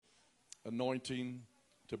anointing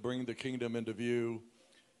to bring the kingdom into view,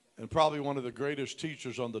 and probably one of the greatest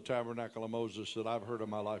teachers on the Tabernacle of Moses that I've heard in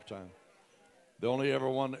my lifetime. The only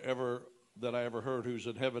one that I ever heard who's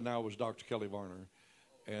in heaven now was Dr. Kelly Varner.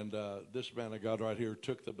 And this man of God right here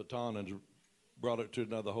took the baton and brought it to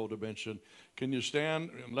another whole dimension. Can you stand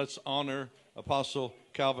and let's honor Apostle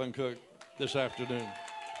Calvin Cook this afternoon.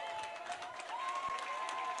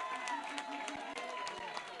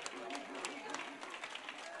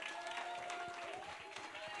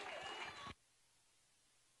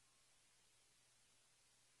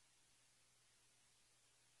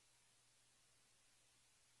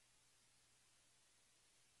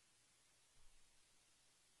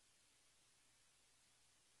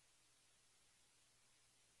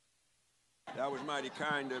 That was mighty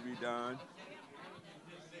kind of you, Don.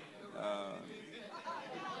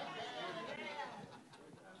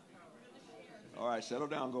 All right, settle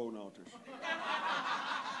down, Golden Altars.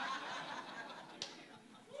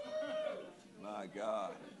 My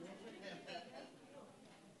God.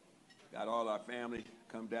 Got all our family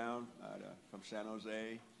come down from San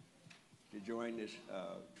Jose to join this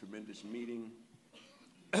tremendous meeting,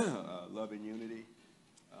 Love and Unity,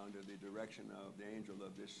 under the direction of the angel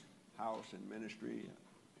of this house and ministry,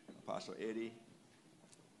 Apostle Eddie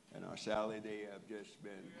and our Sally. They have just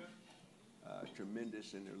been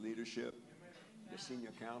tremendous in their leadership. The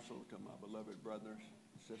senior council, to my beloved brothers,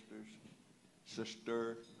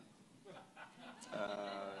 sisters,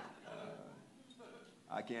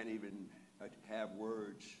 I can't even have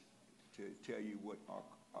words to tell you what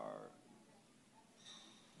our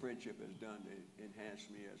friendship has done to enhance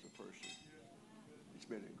me as a person. It's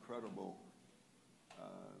been incredible.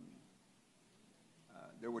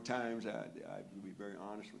 There were times, I will be very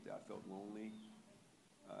honest with you, I felt lonely,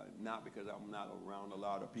 not because I'm not around a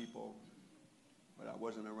lot of people, but I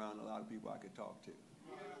wasn't around a lot of people I could talk to.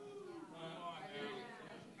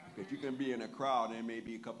 Because you can be in a crowd, and there may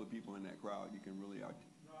be a couple of people in that crowd you can really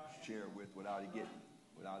share with without it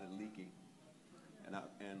leaking.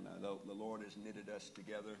 And the Lord has knitted us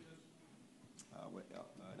together.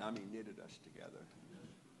 And I mean knitted us together.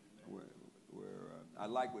 I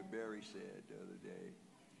like what Barry said the other day.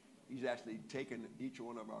 He's actually taken each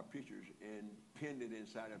one of our pictures and pinned it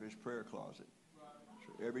inside of his prayer closet.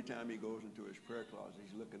 So every time he goes into his prayer closet,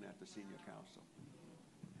 he's looking at the senior council.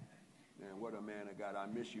 Man, what a man of God. I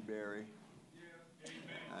miss you, Barry.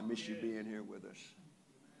 I miss you being here with us.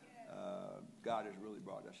 God has really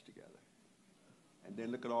brought us together. And then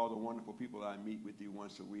look at all the wonderful people I meet with you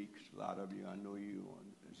once a week. A lot of you, I know you on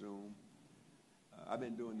Zoom. I've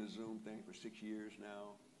been doing the Zoom thing for 6 years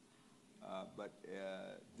now. But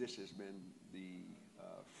this has been the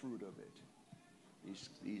fruit of it.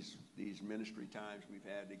 These ministry times we've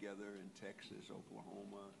had together in Texas,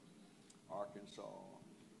 Oklahoma, Arkansas,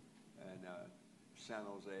 and San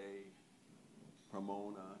Jose,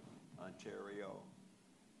 Pomona, Ontario.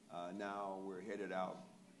 Now we're headed out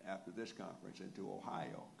after this conference into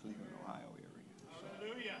Ohio, Cleveland, Ohio area.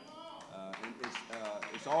 Hallelujah. And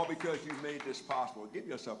it's all because you made this possible. Give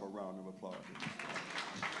yourself a round of applause.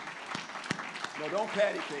 No, don't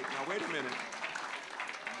patty cake. Now, wait a minute.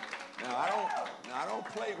 Now, I don't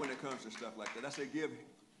play when it comes to stuff like that. I say give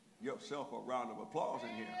yourself a round of applause in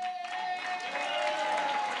here.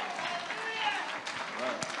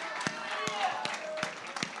 Right.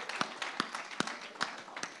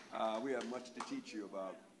 We have much to teach you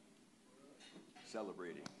about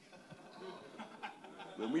celebrating.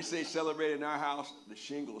 When we say celebrate in our house, the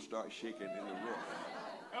shingles start shaking in the roof.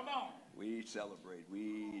 Come on. We celebrate.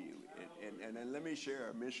 And let me share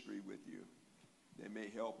a mystery with you that may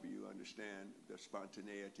help you understand the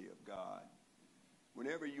spontaneity of God.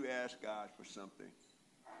 Whenever you ask God for something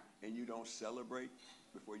and you don't celebrate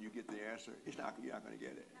before you get the answer, you're not going to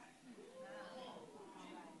get it.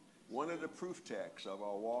 One of the proof texts of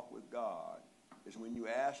our walk with God is when you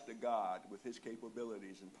ask the God with his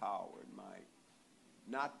capabilities and power and might,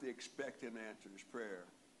 not to expect him to answer his prayer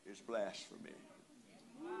is blasphemy.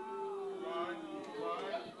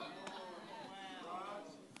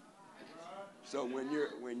 So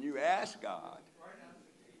when you ask God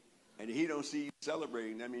and he don't see you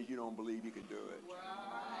celebrating, that means you don't believe he can do it.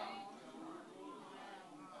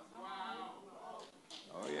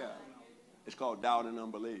 Oh yeah. It's called doubt and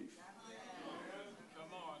unbelief.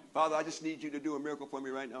 Father, I just need you to do a miracle for me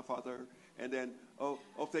right now, Father. And then, oh,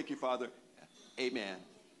 thank you, Father. Amen.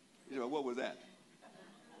 You know, what was that?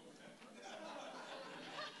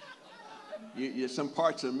 Some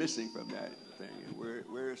parts are missing from that thing.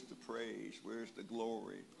 Where's the praise? Where's the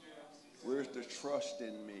glory? Where's the trust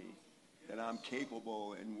in me that I'm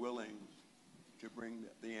capable and willing to bring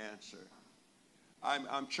the answer?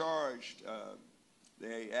 I'm charged.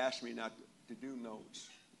 They asked me not to do notes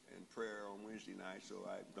in prayer on Wednesday night, so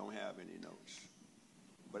I don't have any notes.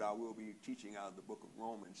 But I will be teaching out of the book of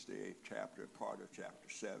Romans, the 8th chapter, part of chapter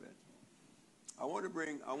 7. I want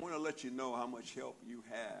to let you know how much help you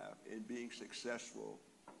have in being successful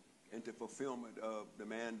into fulfillment of the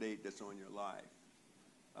mandate that's on your life.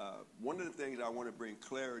 One of the things I want to bring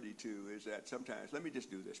clarity to is that sometimes, let me just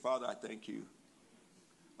do this. Father, I thank you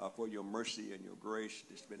for your mercy and your grace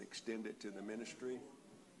that's been extended to the ministry,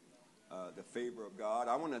 the favor of God.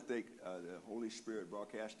 I want to thank the Holy Spirit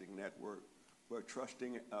Broadcasting Network for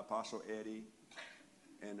trusting Apostle Eddie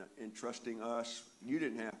and entrusting us. You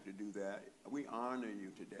didn't have to do that. We honor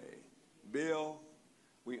you today. Bill,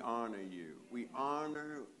 we honor you. We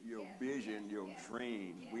honor your vision, your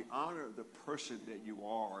dream. We honor the person that you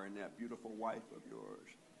are and that beautiful wife of yours.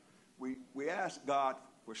 We ask God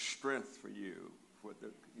for strength for you, for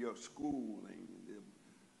your schooling,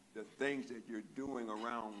 the things that you're doing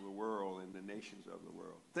around the world and the nations of the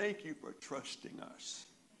world. Thank you for trusting us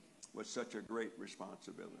with such a great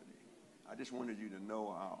responsibility. I just wanted you to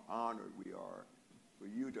know how honored we are for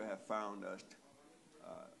you to have found us,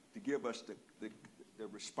 to give us the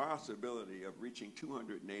responsibility of reaching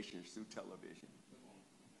 200 nations through television.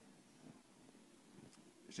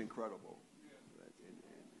 It's incredible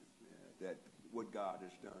that what God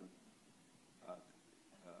has done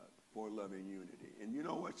for Love and Unity. And you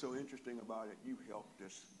know what's so interesting about it? You helped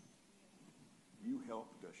us. You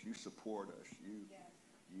helped us. You support us.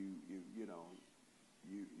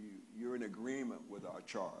 You're in agreement with our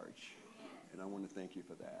charge, and I want to thank you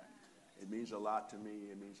for that. It means a lot to me.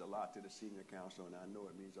 It means a lot to the senior council, and I know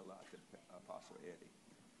it means a lot to Apostle Eddie.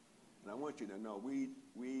 And I want you to know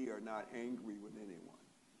we are not angry with anyone,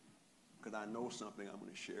 because I know something I'm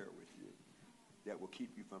going to share with you that will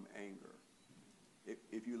keep you from anger.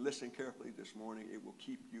 If you listen carefully this morning, it will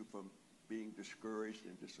keep you from being discouraged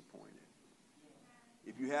and disappointed.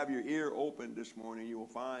 If you have your ear open this morning, you will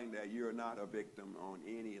find that you're not a victim on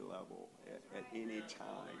any level at any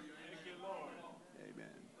time. Amen.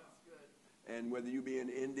 And whether you be in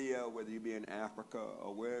India, whether you be in Africa,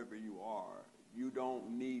 or wherever you are, you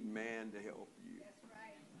don't need man to help you.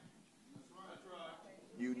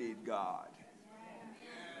 You need God.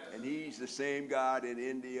 And he's the same God in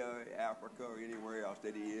India, Africa, or anywhere else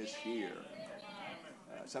that he is here.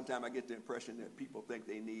 Sometimes I get the impression that people think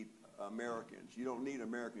they need Americans. You don't need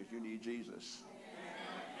Americans, you need Jesus.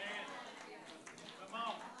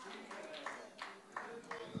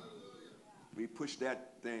 We pushed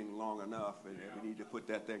that thing long enough, and we need to put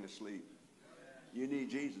that thing to sleep. You need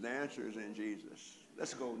Jesus. The answer is in Jesus.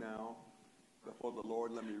 Let's go now before the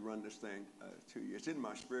Lord. Let me run this thing to you. It's in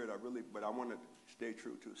my spirit, but I want to stay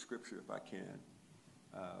true to Scripture if I can,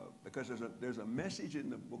 because there's a message in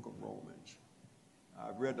the book of Romans.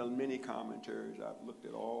 I've read many commentaries. I've looked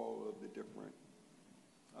at all of the different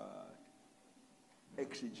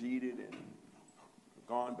exegeted and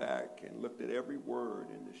gone back and looked at every word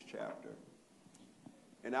in this chapter.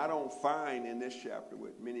 And I don't find in this chapter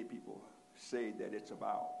what many people say that it's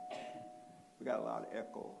about. We got a lot of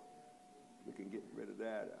echo. We can get rid of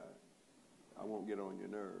that. I won't get on your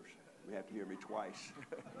nerves. You have to hear me twice.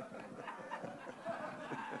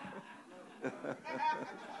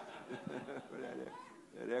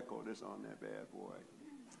 that echo that's on that bad boy.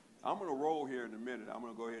 I'm going to roll here in a minute. I'm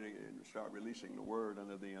going to go ahead and start releasing the word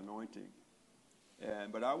under the anointing.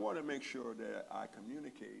 But I want to make sure that I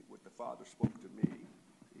communicate what the Father spoke to me.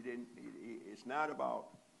 It's not about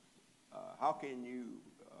how can you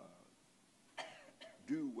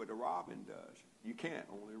do what a robin does. You can't.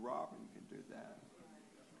 Only Robin can do that.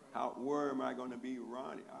 Where am I going to be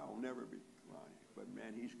Ronnie? I'll never be Ronnie. But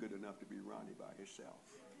man, he's good enough to be Ronnie by himself.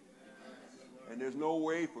 And there's no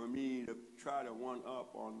way for me to try to one up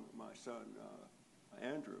on my son,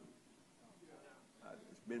 Andrew.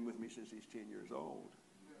 He's been with me since he's 10 years old.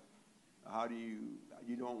 How do you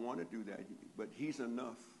don't want to do that, but he's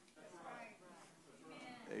enough.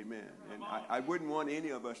 Amen. And I wouldn't want any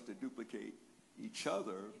of us to duplicate each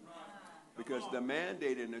other, because the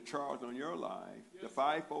mandate and the charge on your life, the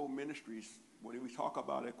fivefold ministries, when we talk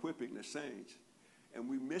about equipping the saints, and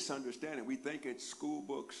we misunderstand it, we think it's school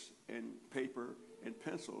books and paper and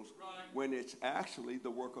pencils, when it's actually the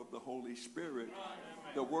work of the Holy Spirit.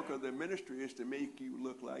 The work of the ministry is to make you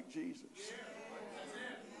look like Jesus.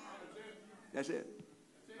 That's it.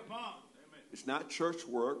 It's not church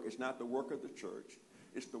work. It's not the work of the church.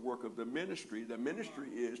 It's the work of the ministry. The ministry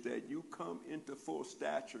is that you come into full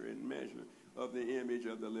stature and measure of the image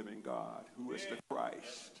of the living God, who is the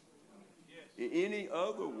Christ. Any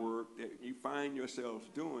other work that you find yourselves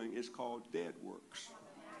doing is called dead works.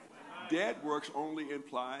 Dead works only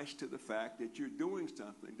implies to the fact that you're doing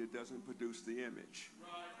something that doesn't produce the image.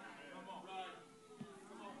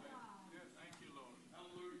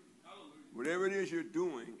 Whatever it is you're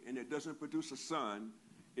doing and it doesn't produce a son,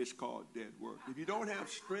 it's called dead work. If you don't have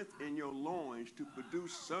strength in your loins to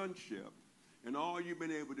produce sonship, and all you've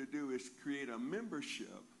been able to do is create a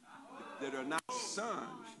membership that are not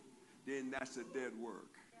sons, then that's a dead work.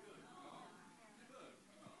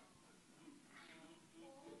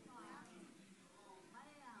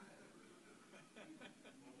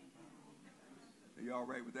 Are you all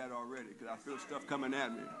right with that already? Because I feel stuff coming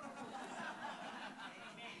at me.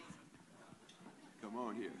 Come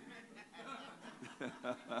on here.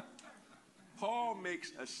 Paul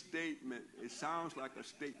makes a statement. It sounds like a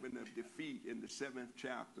statement of defeat in the 7th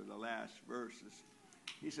chapter, the last verses.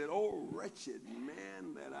 He said, "Oh, wretched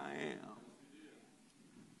man that I am."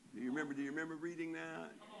 Do you remember reading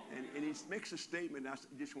that? And he makes a statement. I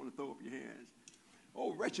just want to throw up your hands.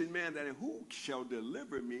 "Oh, wretched man that I am, who shall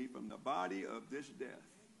deliver me from the body of this death?"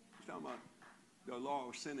 He's talking about the law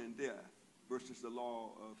of sin and death versus the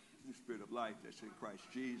law of the Spirit of life that's in Christ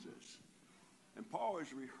Jesus. And Paul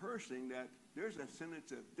is rehearsing that there's a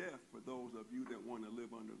sentence of death for those of you that want to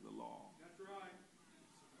live under the law. That's right.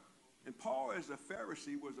 And Paul, as a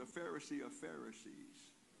Pharisee, was a Pharisee of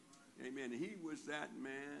Pharisees. Amen. He was that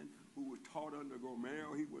man who was taught under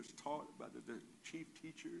Gamaliel. He was taught by the chief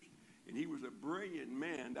teachers. And he was a brilliant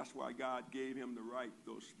man. That's why God gave him to write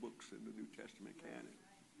those books in the New Testament canon.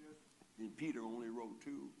 And Peter only wrote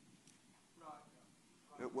 2.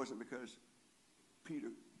 It wasn't because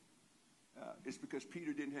Peter, it's because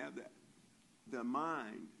Peter didn't have the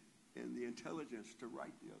mind and the intelligence to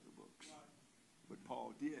write the other books. But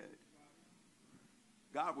Paul did.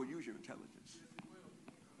 God will use your intelligence.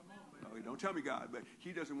 Oh, don't tell me God, but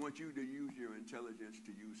he doesn't want you to use your intelligence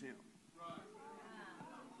to use him.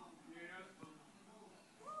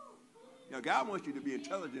 Now, God wants you to be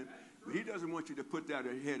intelligent, but he doesn't want you to put that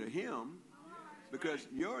ahead of him, because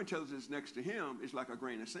your intelligence next to him is like a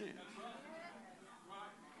grain of sand.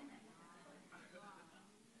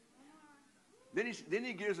 Then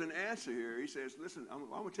he gives an answer here. He says, "Listen, I'm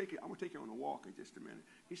going to take you on a walk in just a minute."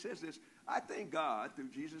 He says this: "I thank God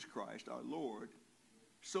through Jesus Christ our Lord,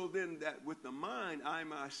 so then that with the mind I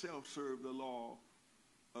myself serve the law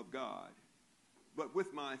of God, but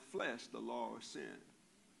with my flesh the law of sin."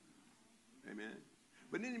 Amen.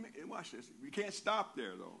 But then, watch this. You can't stop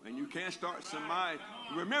there, though. And you can't start surmise.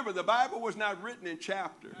 Remember, the Bible was not written in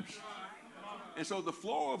chapters. And so the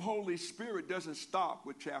flow of Holy Spirit doesn't stop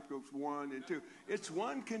with chapters 1 and 2. It's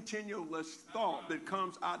one continuous thought that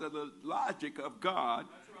comes out of the logic of God,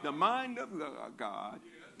 the mind of God,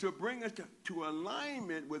 to bring us to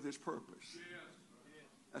alignment with his purpose.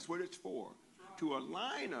 That's what it's for. To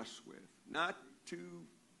align us with, not to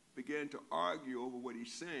begin to argue over what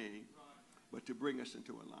he's saying, but to bring us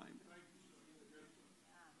into alignment.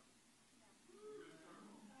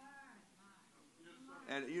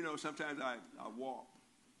 And, you know, sometimes I walk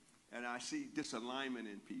and I see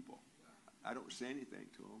disalignment in people. I don't say anything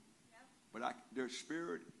to them, but their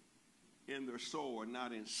spirit and their soul are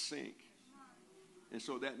not in sync. And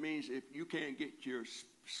so that means if you can't get your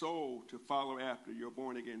soul to follow after your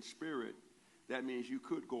born-again spirit, that means you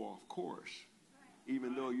could go off course.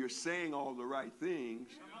 Even though you're saying all the right things,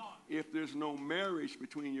 if there's no marriage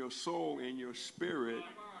between your soul and your spirit,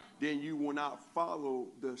 then you will not follow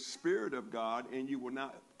the Spirit of God and you will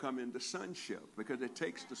not come into sonship, because it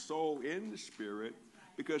takes the soul and the spirit,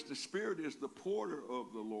 because the spirit is the porter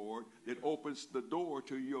of the Lord that opens the door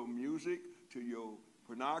to your music, to your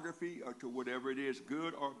pornography, or to whatever it is,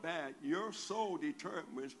 good or bad. Your soul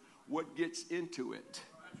determines what gets into it.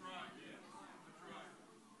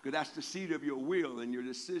 Because that's the seat of your will and your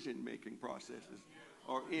decision-making processes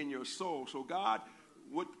are in your soul. So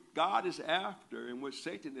what God is after and what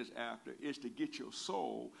Satan is after is to get your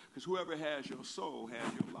soul, because whoever has your soul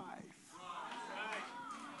has your life.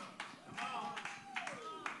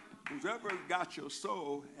 Whoever got your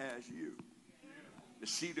soul has you. The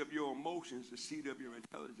seat of your emotions, the seat of your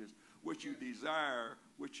intelligence, what you desire,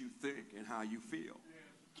 what you think, and how you feel.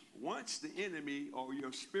 Once the enemy or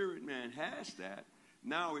your spirit man has that,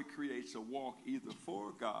 now it creates a walk either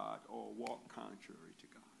for God or a walk contrary to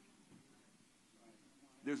God.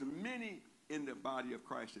 There's many in the body of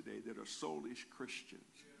Christ today that are soulish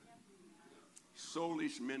Christians.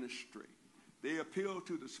 Soulish ministry. They appeal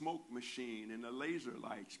to the smoke machine and the laser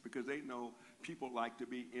lights because they know people like to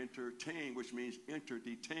be entertained, which means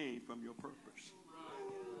detained from your purpose.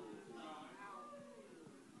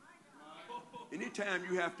 Anytime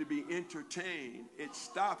you have to be entertained, it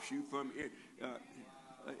stops you from it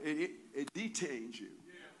detains you.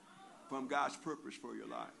 from God's purpose for your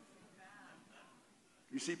life.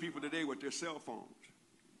 You see people today with their cell phones,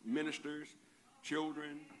 ministers,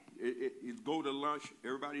 children, you go to lunch,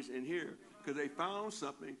 everybody's in here because they found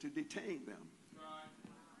something to detain them.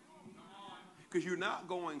 Because you're not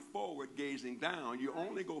going forward gazing down. You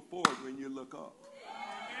only go forward when you look up.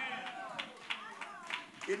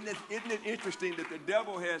 Isn't it interesting that the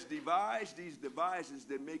devil has devised these devices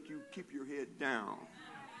that make you keep your head down?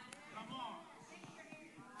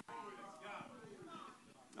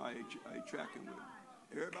 Are you tracking with me?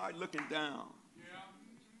 Everybody looking down.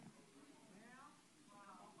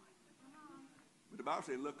 But the Bible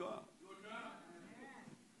says, look up.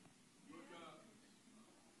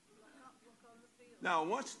 Now,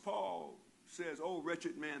 once Paul says, "Oh,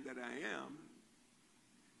 wretched man that I am,"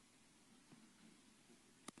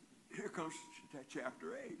 here comes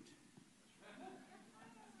chapter 8.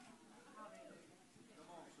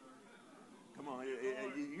 Come on,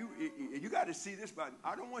 you got to see this. But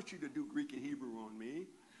I don't want you to do Greek and Hebrew on me,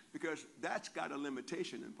 because that's got a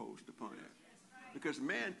limitation imposed upon it. Because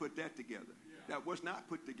man put that together. That was not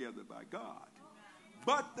put together by God.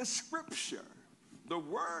 But the Scripture, the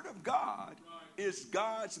Word of God, is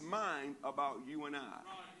God's mind about you and I.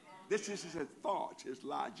 This is his thoughts, his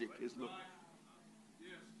logic, his look.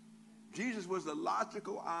 Jesus was the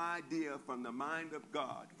logical idea from the mind of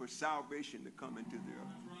God for salvation to come into the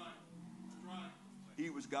earth. He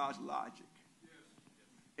was God's logic.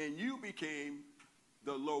 And you became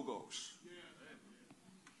the Logos.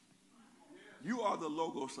 You are the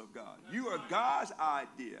Logos of God. You are God's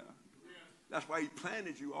idea. That's why he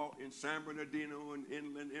planted you all in San Bernardino and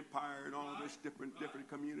Inland Empire and all these different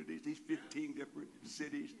communities, these 15 different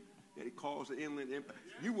cities that he calls the Inland Empire.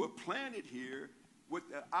 You were planted here with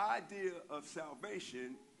the idea of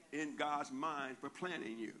salvation in God's mind for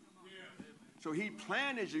planting you. So he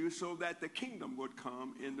planted you so that the kingdom would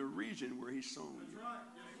come in the region where he's sown you.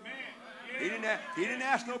 He didn't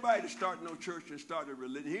ask nobody to start no church and start a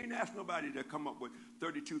religion. He didn't ask nobody to come up with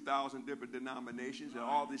 32,000 different denominations and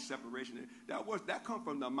all this separation. That come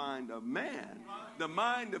from the mind of man. The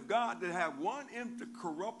mind of God to have one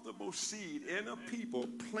incorruptible seed in a people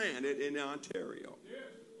planted in Ontario.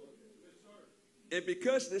 And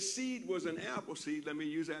because the seed was an apple seed, let me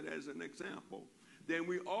use that as an example, then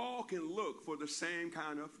we all can look for the same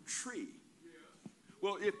kind of tree.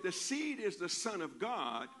 Well, if the seed is the Son of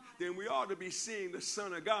God, then we ought to be seeing the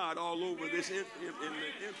Son of God all over this in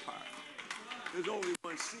the empire. There's only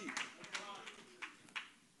one seed.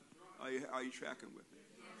 Are you tracking with me?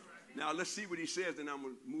 Now, let's see what he says, and I'm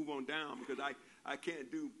going to move on down, because I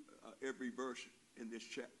can't do every verse in this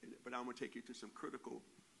chapter, but I'm going to take you to some critical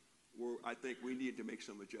where I think we need to make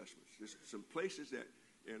some adjustments. There's some places that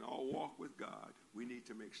in our walk with God, we need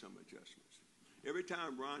to make some adjustments. Every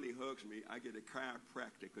time Ronnie hugs me, I get a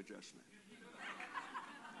chiropractic adjustment.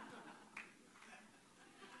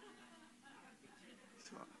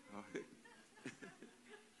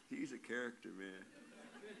 He's a character, man.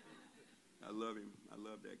 I love him. I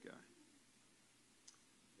love that guy.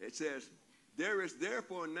 It says, there is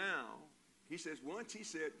therefore now, he says, once he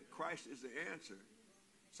said Christ is the answer.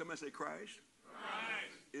 Somebody say Christ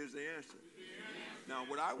is the answer. Now,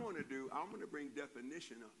 what I want to do, I'm going to bring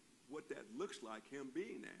definition of what that looks like, him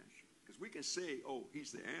being the answer. Because we can say, oh,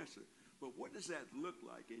 he's the answer. But what does that look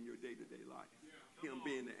like in your day-to-day life? Him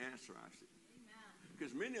being the answer, I see.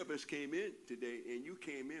 Because many of us came in today, and you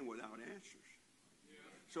came in without answers.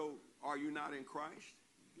 So, are you not in Christ?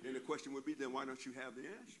 And the question would be, then why don't you have the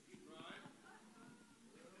answers?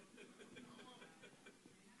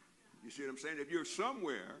 You see what I'm saying? If you're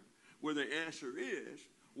somewhere where the answer is,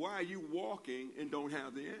 why are you walking and don't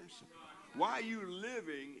have the answer? Why are you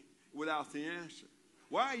living without the answer?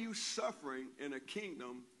 Why are you suffering in a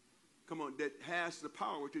kingdom, that has the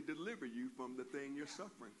power to deliver you from the thing you're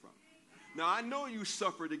suffering from? Now, I know you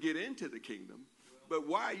suffer to get into the kingdom, but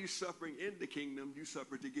why are you suffering in the kingdom you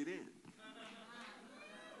suffer to get in?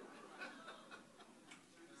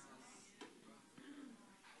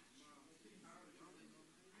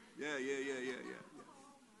 Yeah.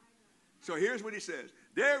 So here's what he says.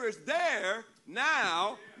 There is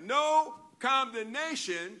now no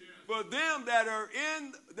condemnation for them that are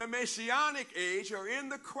in the Messianic age or in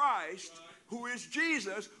the Christ, who is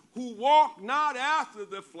Jesus, who walk not after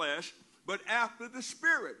the flesh, but after the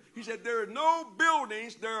Spirit. He said, there are no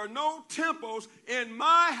buildings, there are no temples in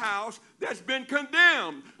my house that's been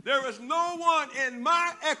condemned. There is no one in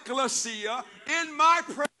my ecclesia, in my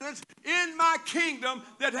presence, in my kingdom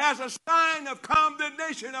that has a sign of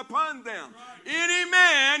condemnation upon them. Any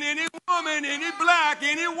man, any woman, any black,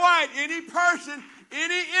 any white, any person,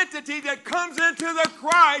 any entity that comes into the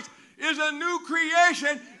Christ is a new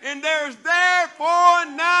creation, and there's therefore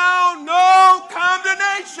now no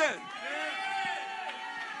condemnation.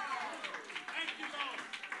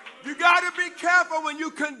 You got to be careful when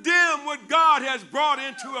you condemn what God has brought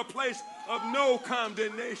into a place of no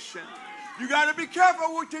condemnation. You got to be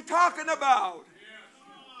careful what you're talking about.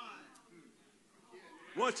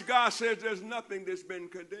 Once God says there's nothing that's been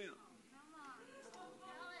condemned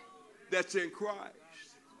that's in Christ.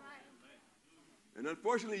 And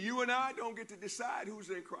unfortunately, you and I don't get to decide who's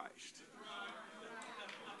in Christ.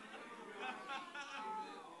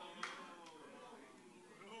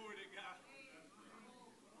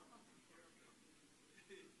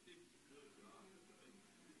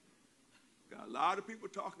 Got a lot of people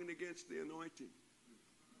talking against the anointing.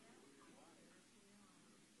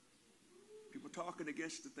 People talking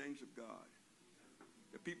against the things of God,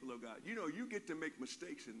 the people of God. You know, you get to make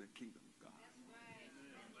mistakes in the kingdom of God.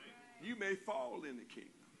 You may fall in the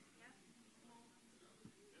kingdom.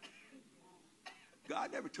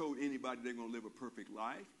 God never told anybody they're going to live a perfect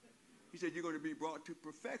life. He said you're going to be brought to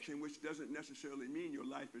perfection, which doesn't necessarily mean your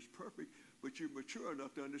life is perfect, but you're mature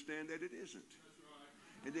enough to understand that it isn't.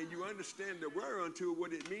 And then you understand the whereunto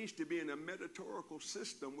what it means to be in a metaphorical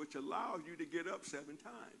system which allows you to get up 7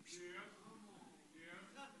 times.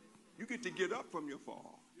 You get to get up from your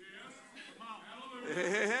fall.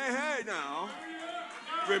 Hey, now.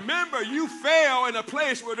 Remember, you fell in a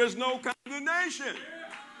place where there's no condemnation.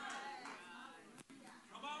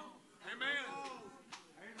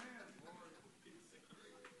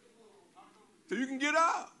 So you can get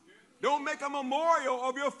up. Don't make a memorial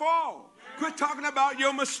of your fall. Quit talking about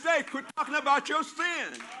your mistake. Quit talking about your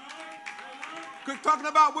sin. Quit talking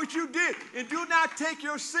about what you did. And do not take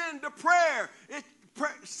your sin to prayer.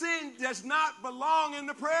 Sin does not belong in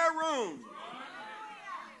the prayer room.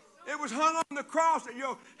 It was hung on the cross, and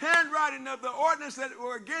your handwriting of the ordinance that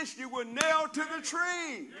were against you were nailed to the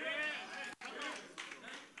tree.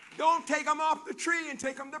 Don't take them off the tree and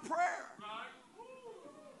take them to prayer.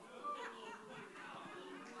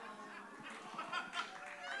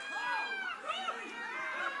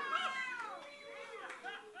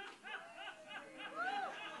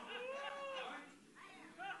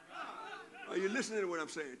 Are you listening to what I'm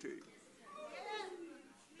saying to you?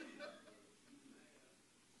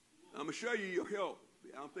 I'm going to show you your help.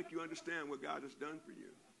 I don't think you understand what God has done for you.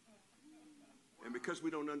 And because we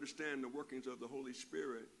don't understand the workings of the Holy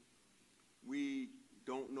Spirit, we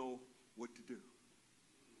don't know what to do.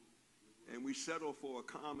 And we settle for a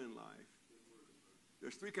common life.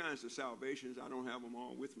 There's 3 kinds of salvations. I don't have them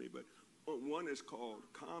all with me, but one is called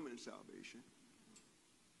common salvation.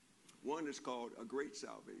 One is called a great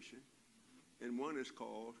salvation. And one is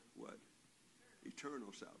called, what?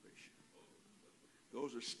 Eternal salvation.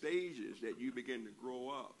 Those are stages that you begin to grow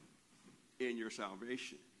up in your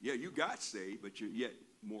salvation. Yeah, you got saved, but you're yet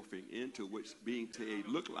morphing into what's being saved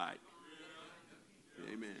look like.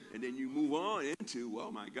 Amen. And then you move on into,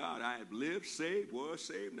 oh my God, I have lived, saved, was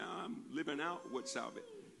saved. Now I'm living out what's salvation.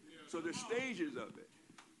 So there's stages of it.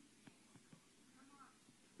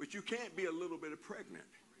 But you can't be a little bit pregnant.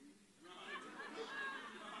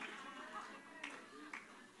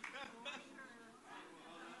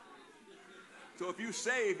 So if you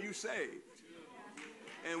saved, you saved.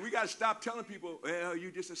 And we got to stop telling people, well, you're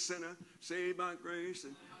just a sinner, saved by grace.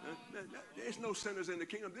 And there's no sinners in the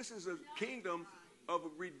kingdom. This is a kingdom of a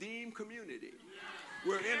redeemed community.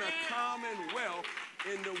 We're in a commonwealth,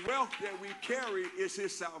 and the wealth that we carry is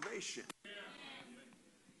his salvation,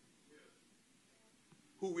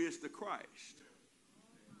 who is the Christ.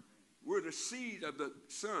 We're the seed of the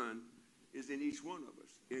Son is in each one of us.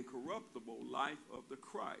 Incorruptible life of the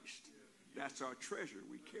Christ. That's our treasure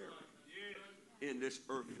we carry in this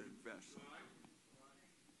earthen vessel.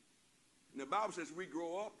 And the Bible says we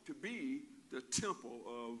grow up to be the temple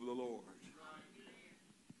of the Lord.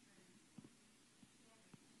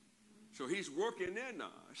 So he's working in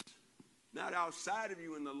us, not outside of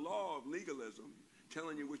you in the law of legalism,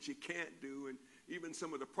 telling you what you can't do. And even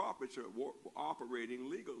some of the prophets are operating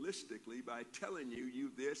legalistically by telling you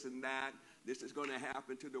this and that. This is going to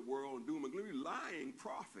happen to the world and doom and gloom. Lying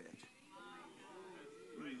prophet.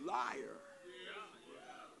 You liar.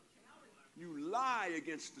 You lie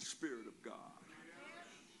against the Spirit of God.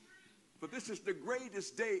 For this is the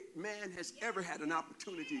greatest day man has ever had an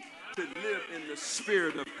opportunity to live in the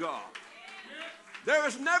Spirit of God. There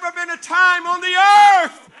has never been a time on the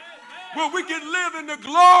earth where we can live in the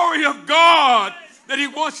glory of God that he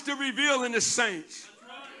wants to reveal in his saints.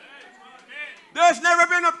 There's never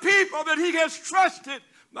been a people that he has trusted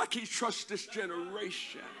like he trusts this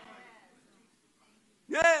generation.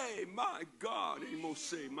 Yay, my God.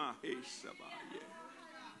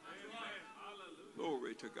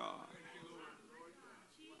 Glory to God.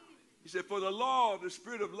 He said, for the law of the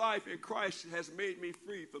Spirit of life in Christ has made me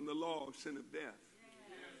free from the law of sin and death.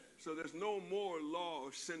 So there's no more law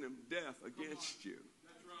of sin and death against you.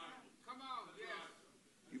 That's right. Come on. Yes.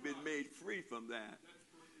 You've been made free from that.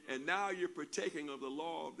 And now you're partaking of the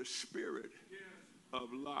law of the Spirit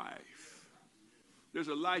of life. There's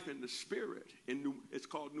a life in the Spirit. It's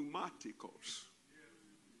called pneumatikos.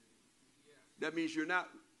 That means you're not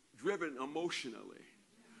driven emotionally.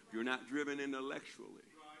 You're not driven intellectually.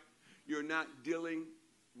 You're not dealing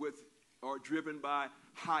with or driven by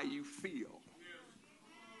how you feel.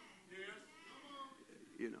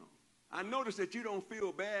 You know, I notice that you don't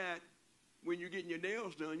feel bad when you're getting your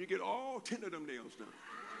nails done. You get all 10 of them nails done.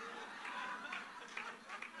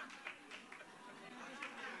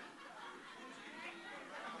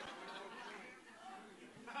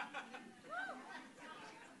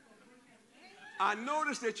 I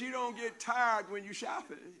notice that you don't get tired when you're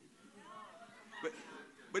shopping.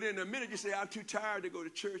 But in a minute you say, I'm too tired to go to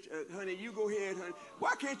church. Honey, you go ahead, honey.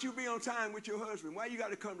 Why can't you be on time with your husband? Why you got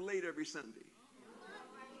to come late every Sunday?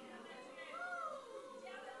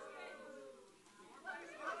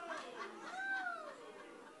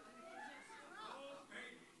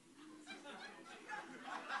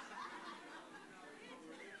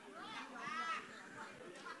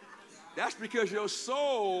 That's because your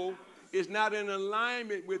soul is not in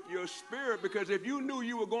alignment with your spirit, because if you knew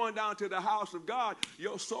you were going down to the house of God,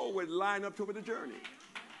 your soul would line up for the journey.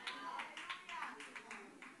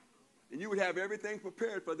 And you would have everything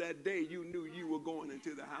prepared for that day you knew you were going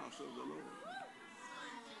into the house of the Lord.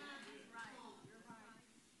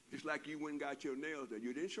 Just like you went and got your nails done.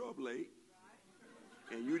 You didn't show up late,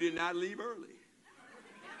 and you did not leave early.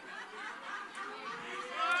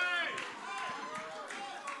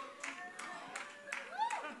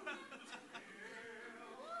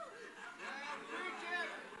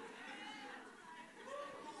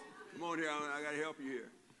 Come on here, I got to help you here.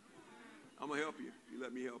 I'm going to help you. You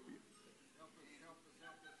let me help you.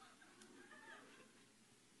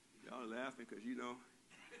 Y'all are laughing because you know.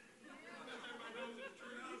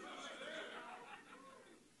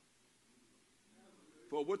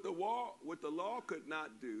 For what the law could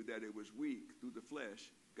not do, that it was weak through the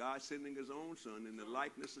flesh, God sending his own son in the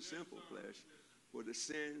likeness of sinful flesh, for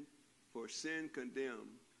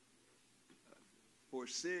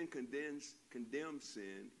sin condemns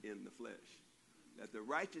sin in the flesh, that the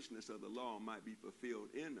righteousness of the law might be fulfilled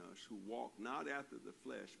in us who walk not after the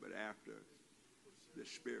flesh, but after the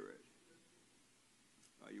Spirit.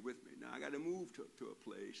 Are you with me? Now I got to move to a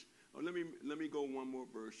place. Oh, let me go one more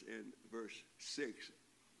verse in verse 6.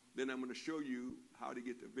 Then I'm going to show you how to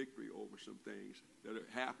get the victory over some things that are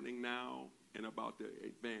happening now and about to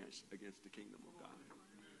advance against the kingdom of God.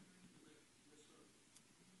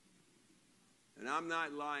 And I'm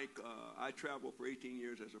not like, I traveled for 18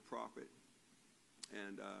 years as a prophet,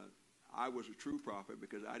 and I was a true prophet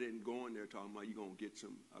because I didn't go in there talking about you're going to get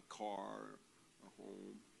a car, a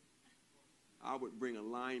home. I would bring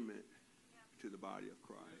alignment to the body of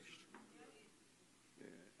Christ. Yeah.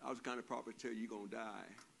 I was the kind of prophet to tell you you're going to die.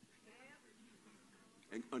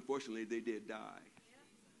 And unfortunately, they did die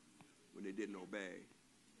when they didn't obey.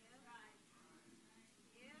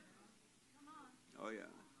 Oh, yeah.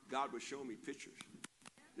 God would show me pictures.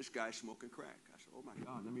 This guy's smoking crack. I said, oh, my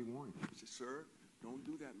God, let me warn you. He said, sir, don't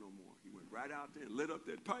do that no more. He went right out there and lit up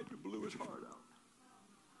that pipe and blew his heart out.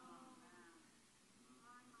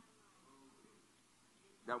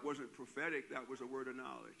 That wasn't prophetic. That was a word of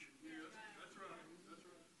knowledge. That's right. That's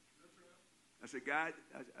right. That's right. I said, God,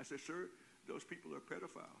 I said, sir, those people are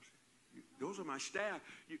pedophiles. Those are my staff.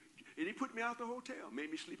 And he put me out the hotel,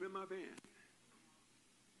 made me sleep in my van.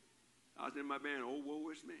 I was in my van, oh, woe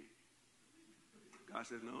is me. God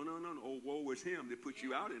says, no, oh, woe is him that put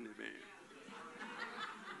you out in the van.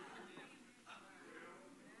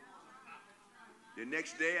 The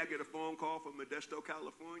next day, I get a phone call from Modesto,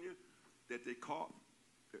 California, that they caught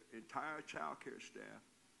the entire child care staff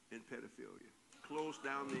in pedophilia. Closed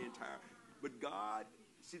down the entire. But God,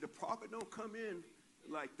 see, the prophet don't come in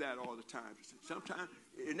like that all the time. Sometimes,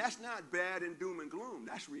 and that's not bad in doom and gloom.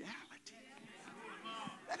 That's reality.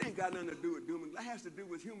 That ain't got nothing to do with doom and gloom. That has to do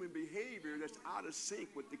with human behavior that's out of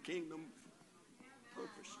sync with the kingdom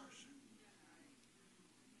purposes.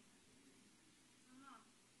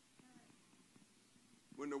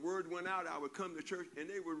 When the word went out, I would come to church and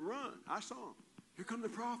they would run. I saw them. Here come the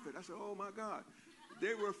prophet. I said, oh my God.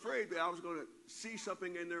 They were afraid that I was going to see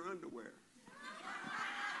something in their underwear.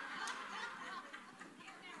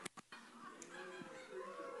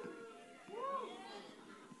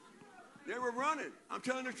 They were running. I'm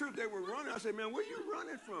telling the truth. They were running. I said, man, where are you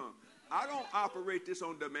running from? I don't operate this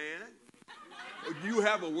on demand. Do you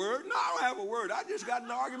have a word? No, I don't have a word. I just got in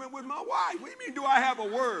an argument with my wife. What do you mean, do I have a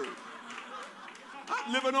word?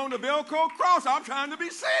 I'm living on the Velcro cross. I'm trying to be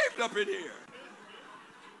saved up in here.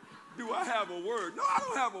 Do I have a word? No, I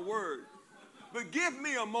don't have a word. But give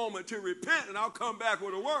me a moment to repent and I'll come back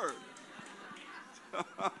with a word.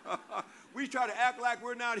 We try to act like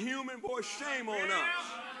we're not human. Boy, shame on us.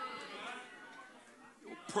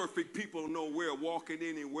 Perfect people nowhere walking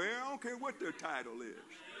anywhere. I don't care what their title is.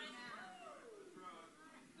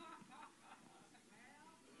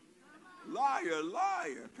 Liar,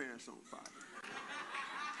 liar, pants on fire.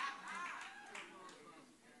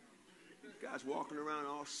 Guys walking around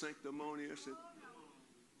all sanctimonious. And,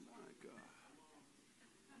 my God.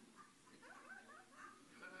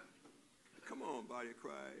 Come on, body of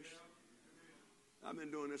Christ. I've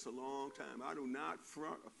been doing this a long time. I do not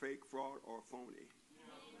front a fake, fraud, or phony.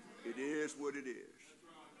 It is what it is.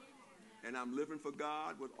 And I'm living for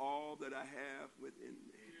God with all that I have within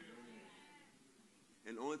me.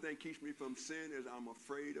 And the only thing keeps me from sin is I'm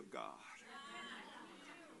afraid of God.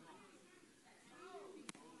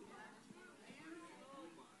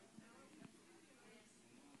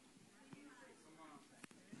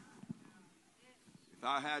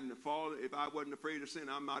 If I wasn't afraid of sin,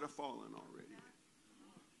 I might have fallen already.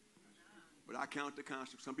 But I count the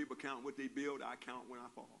consequences. Some people count what they build. I count when I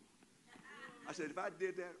fall. I said, if I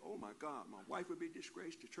did that, oh my God, my wife would be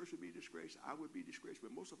disgraced, the church would be disgraced, I would be disgraced,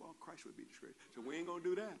 but most of all, Christ would be disgraced. So we ain't going to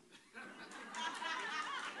do that.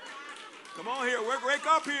 Come on here, wake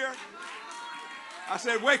up here. I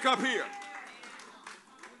said, wake up here.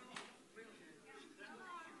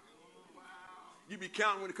 You be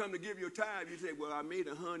counting when it comes to give your tithe. You say, well, I made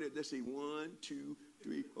 100. Let's see, 1, 2,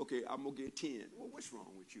 3. Okay, I'm going to get 10. Well, what's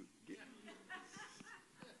wrong with you?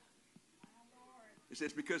 It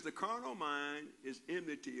says, because the carnal mind is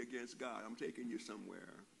enmity against God. I'm taking you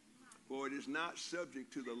somewhere. For it is not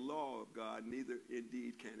subject to the law of God, neither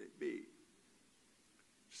indeed can it be.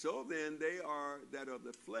 So then they are that of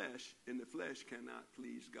the flesh, and the flesh cannot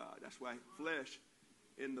please God. That's why flesh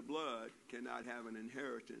in the blood cannot have an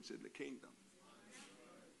inheritance in the kingdom.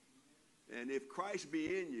 And if Christ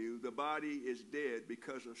be in you, the body is dead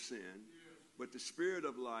because of sin, but the spirit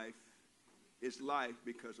of life is life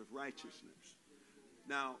because of righteousness.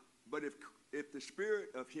 Now, but if the spirit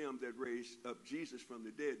of him that raised up Jesus from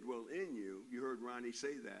the dead dwell in you, you heard Ronnie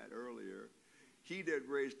say that earlier, he that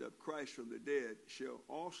raised up Christ from the dead shall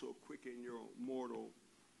also quicken your mortal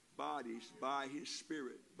bodies by his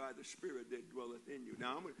spirit, by the spirit that dwelleth in you.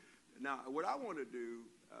 Now, what I want to do,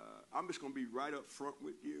 I'm just going to be right up front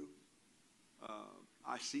with you.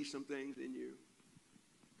 I see some things in you.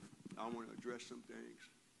 I want to address some things.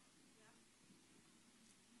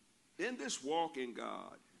 In this walk in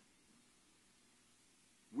God,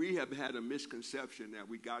 we have had a misconception that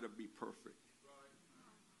we got to be perfect.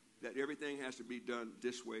 That everything has to be done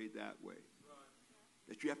this way, that way.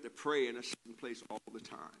 That you have to pray in a certain place all the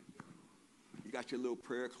time. You got your little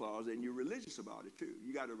prayer closet, and you're religious about it too.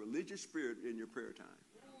 You got a religious spirit in your prayer time.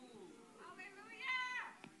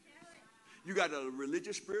 You got a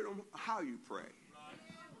religious spirit on how you pray.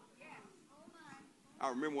 I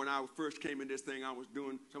remember when I first came in this thing I was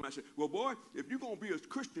doing, somebody said, well, boy, if you're going to be a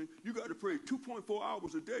Christian, you got to pray 2.4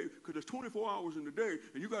 hours a day because there's 24 hours in the day,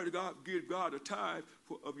 and you got to give God a tithe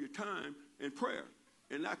of your time in prayer.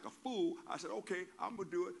 And like a fool, I said, okay, I'm going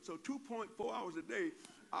to do it. So 2.4 hours a day,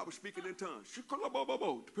 I was speaking in tongues.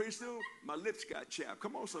 Pretty soon, my lips got chapped.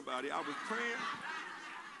 Come on, somebody. I was praying.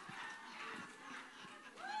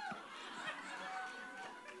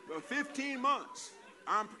 For 15 months,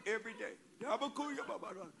 I'm every day.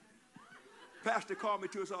 Pastor called me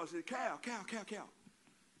to his office and said, Cal,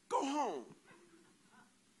 go home.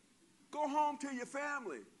 Go home to your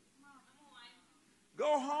family.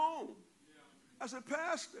 Go home. I said,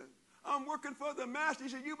 Pastor, I'm working for the master. He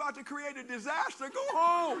said, you about to create a disaster. Go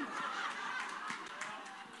home.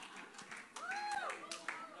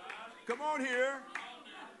 Come on here.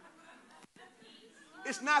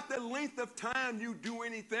 It's not the length of time you do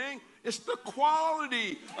anything. It's the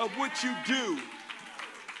quality of what you do.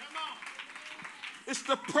 It's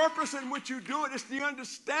the purpose in which you do it. It's the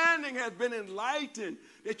understanding has been enlightened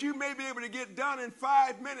that you may be able to get done in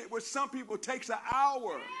 5 minutes, which some people takes an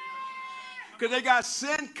hour. Because they got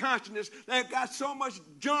sin consciousness. They've got so much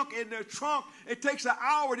junk in their trunk, it takes an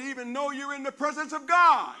hour to even know you're in the presence of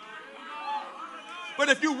God. But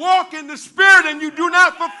if you walk in the Spirit and you do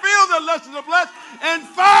not fulfill the lust of the flesh, in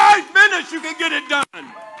 5 minutes you can get it done.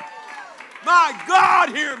 My God,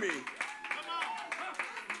 hear me.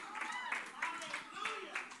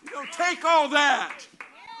 You don't take all that.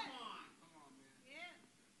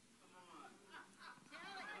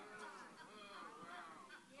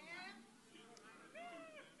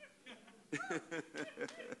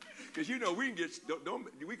 Because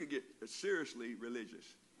we could get seriously religious.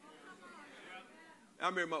 I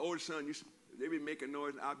remember my oldest son they be making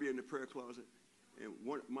noise, and I'd be in the prayer closet, and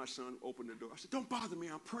my son opened the door. I said, "Don't bother me,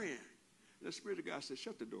 I'm praying." And the Spirit of God said,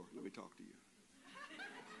 "Shut the door, let me talk to you."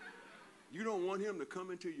 You don't want him to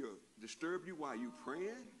come disturb you while you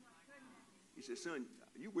praying? He said, "Son,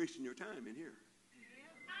 you wasting your time in here.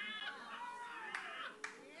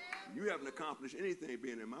 You haven't accomplished anything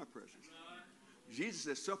being in my presence." Jesus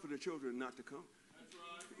said, "Suffer the children not to come."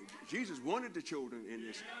 Jesus wanted the children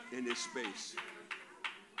in this space.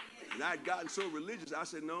 And I had gotten so religious, I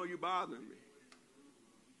said, "No, you're bothering me."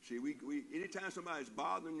 See, anytime somebody's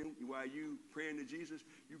bothering you while you praying to Jesus,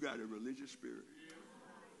 you got a religious spirit.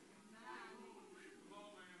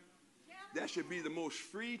 That should be the most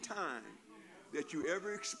free time that you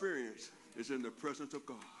ever experience is in the presence of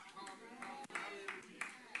God.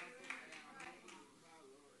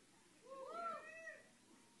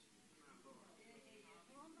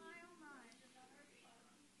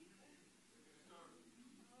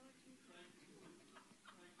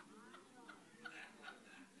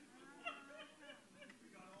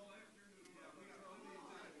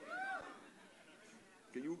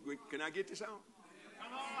 Can I get this out?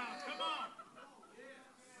 Come on, come on.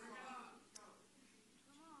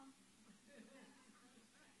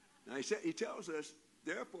 Now he tells us,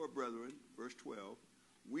 "Therefore, brethren," verse 12,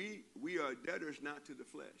 we are debtors not to the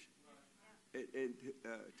flesh, and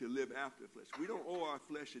to live after the flesh. We don't owe our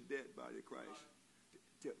flesh a debt, body of Christ,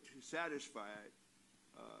 to satisfy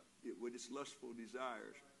it with its lustful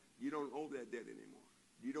desires. You don't owe that debt anymore.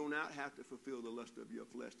 You do not have to fulfill the lust of your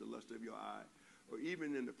flesh, the lust of your eye, or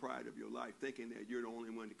even in the pride of your life, thinking that you're the only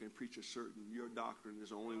one that can preach your doctrine is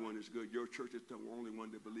the only one that's good. Your church is the only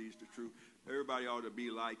one that believes the truth. Everybody ought to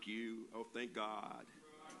be like you. Oh, thank God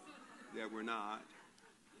that we're not.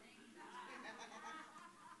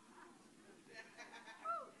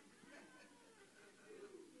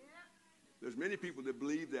 There's many people that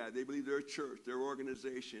believe that. They believe their church, their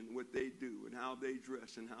organization, what they do, and how they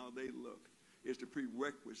dress and how they look is the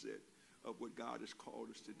prerequisite of what God has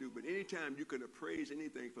called us to do. But anytime you can appraise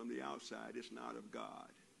anything from the outside, it's not of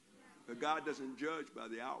God. But God doesn't judge by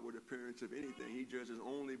the outward appearance of anything. He judges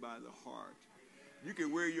only by the heart. You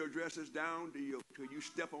can wear your dresses down till you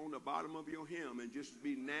step on the bottom of your hem and just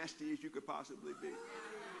be nasty as you could possibly be.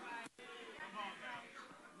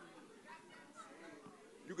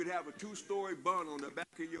 You could have a 2-story bun on the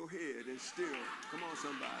back of your head and still, come on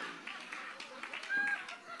somebody.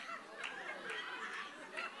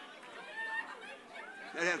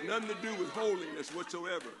 That has nothing to do with holiness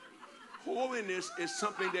whatsoever. Holiness is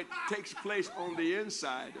something that takes place on the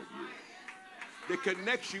inside of you, that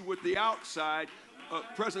connects you with the outside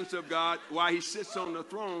presence of God while he sits on the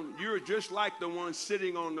throne. You're just like the one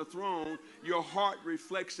sitting on the throne. Your heart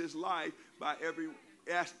reflects his life by every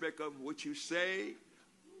aspect of what you say,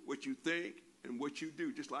 what you think, and what you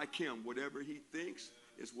do. Just like him, whatever he thinks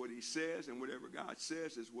is what he says, and whatever God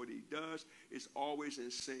says is what he does. It's always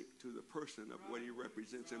in sync to the person of what he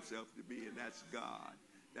represents himself to be, and that's God.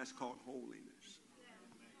 That's called holiness.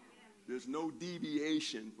 There's no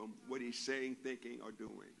deviation from what he's saying, thinking, or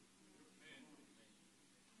doing.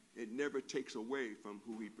 It never takes away from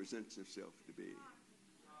who he presents himself to be.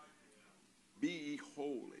 Be ye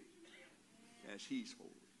holy as he's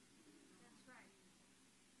holy.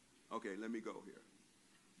 Okay, let me go here.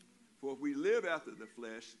 For if we live after the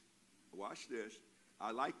flesh, watch this.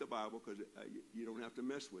 I like the Bible because you don't have to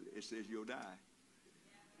mess with it. It says you'll die.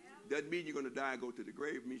 Doesn't mean you're going to die and go to the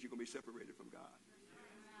grave. It means you're going to be separated from God,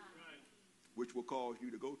 which will cause you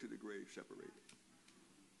to go to the grave separated.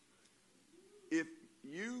 If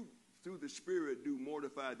you, through the Spirit, do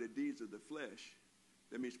mortify the deeds of the flesh,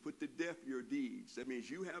 that means put to death your deeds. That means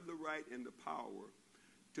you have the right and the power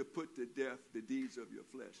to put to death the deeds of your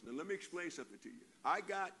flesh. Now, let me explain something to you. I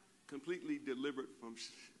got completely delivered from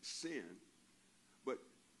sin, but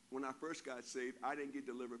when I first got saved, I didn't get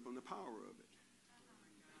delivered from the power of it.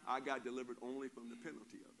 I got delivered only from the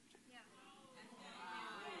penalty of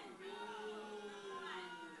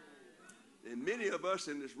it. And many of us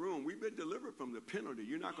in this room, we've been delivered from the penalty.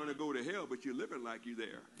 You're not going to go to hell, but you're living like you're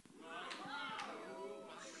there.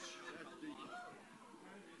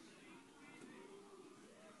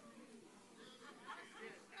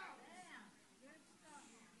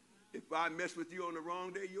 If I mess with you on the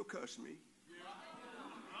wrong day, you'll cuss me.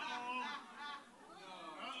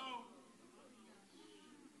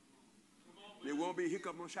 There won't be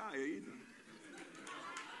hiccup on Shia either.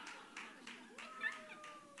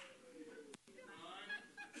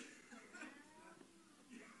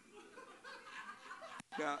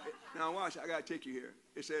 Now watch, I got to take you here.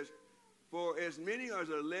 It says, For as many as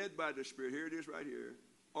are led by the Spirit, here it is right here,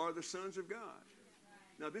 are the sons of God.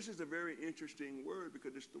 Now, this is a very interesting word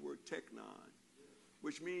because it's the word teknon,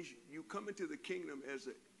 which means you come into the kingdom as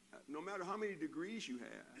no matter how many degrees you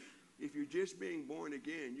have, if you're just being born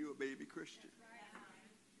again, you're a baby Christian.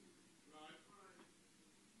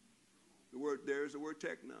 There's the word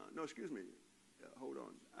teknon. No, excuse me. Hold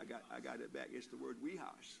on. I got it back. It's the word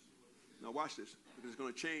wehas. Now watch this, because it's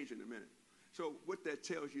going to change in a minute. So what that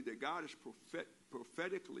tells you, that God is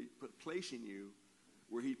prophetically placing you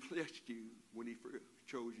where he placed you when he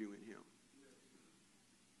chose you in him.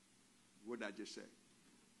 What did I just say?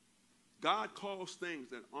 God calls things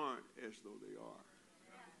that aren't as though they are.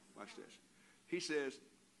 Watch this. He says,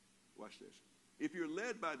 watch this. If you're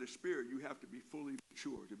led by the Spirit, you have to be fully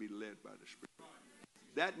mature to be led by the Spirit.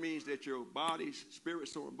 That means that your body's spirit,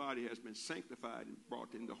 soul, and body has been sanctified and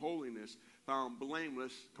brought into holiness, found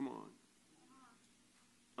blameless, come on,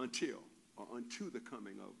 until or unto the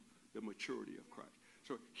coming of the maturity of Christ.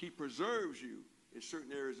 So he preserves you in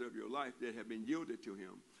certain areas of your life that have been yielded to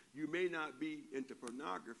him. You may not be into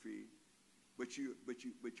pornography, but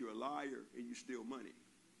you're a liar and you steal money.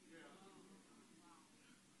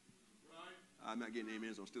 I'm not getting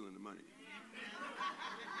amens on stealing the money.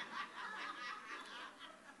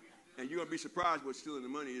 And you're going to be surprised what stealing the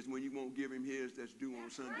money is when you won't give him his that's due on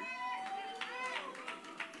Sunday.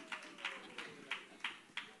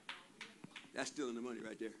 That's stealing the money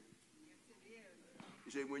right there.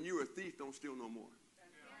 He said, when you're a thief, don't steal no more.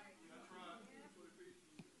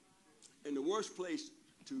 And the worst place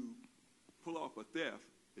to pull off a theft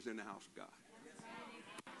is in the house of God.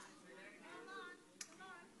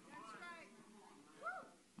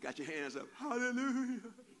 Got your hands up. Hallelujah.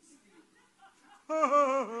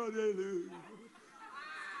 Hallelujah.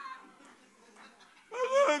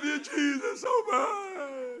 I love you, Jesus, so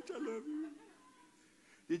much. I love you.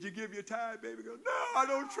 Did you give your tithe, baby? Go, no, I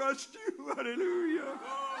don't trust you. Hallelujah.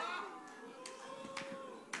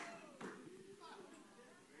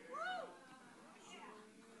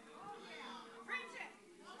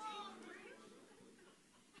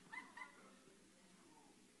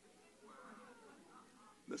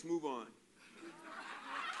 Let's move on.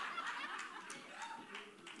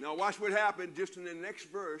 Now watch what happened just in the next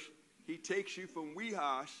verse. He takes you from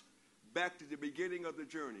wehas back to the beginning of the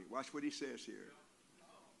journey. Watch what he says here.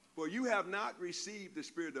 For you have not received the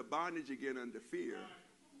spirit of bondage again under fear.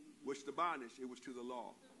 What's the bondage? It was to the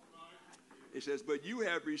law. It says, but you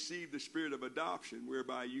have received the spirit of adoption,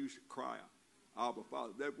 whereby you cry, Abba,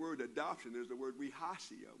 Father. That word adoption is the word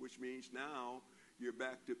wehasia, which means now you're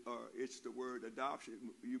back to, it's the word adoption.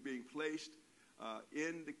 You're being placed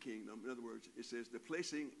in the kingdom. In other words, it says the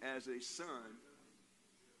placing as a son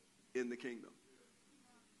in the kingdom.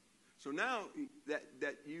 So now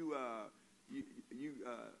that you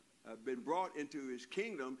have been brought into his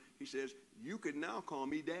kingdom, he says, you can now call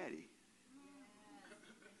me daddy.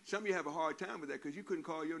 Some of you have a hard time with that because you couldn't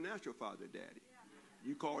call your natural father daddy.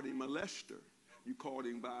 You called him molester. You called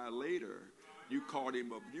him violator. You called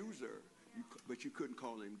him abuser. But you couldn't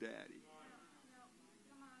call him daddy.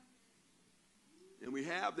 And we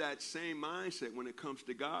have that same mindset when it comes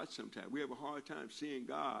to God sometimes. We have a hard time seeing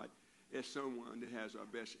God as someone that has our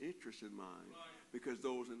best interests in mind because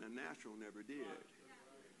those in the natural never did.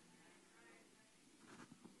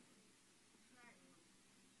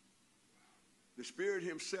 The Spirit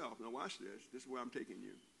himself, now watch this is where I'm taking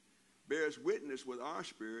you, bears witness with our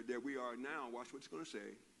spirit that we are now, watch what it's going to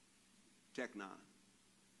say, teknon.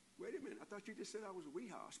 Wait a minute, I thought you just said I was a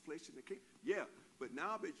wehas, placed in the kingdom. Yeah, but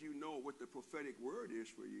now that you know what the prophetic word is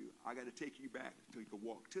for you, I got to take you back so you can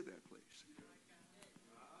walk to that place.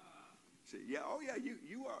 Say, yeah, oh yeah,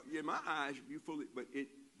 you are, in my eyes, you fully,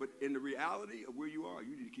 but in the reality of where you are,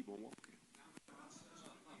 you need to keep on walking.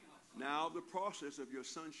 Now the process of your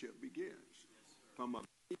sonship begins. From a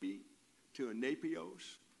baby to a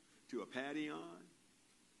napios, to a padion,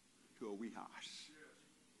 to a wehas.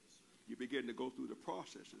 You begin to go through the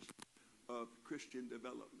processes of Christian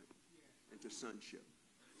development into sonship.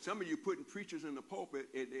 Some of you putting preachers in the pulpit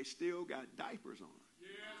and they still got diapers on.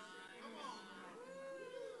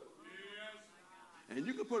 And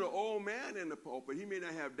you can put an old man in the pulpit. He may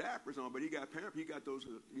not have diapers on, but he got parents. He got those,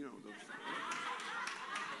 you know, those.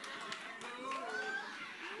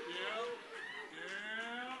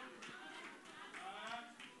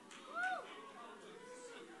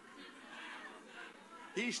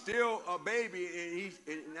 He's still a baby,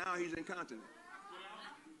 and now he's incontinent.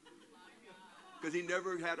 Because he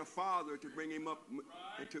never had a father to bring him up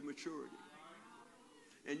into maturity.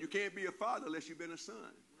 And you can't be a father unless you've been a son.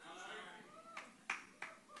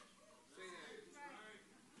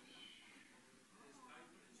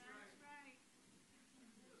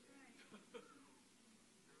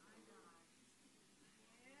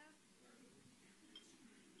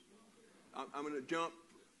 I'm going to jump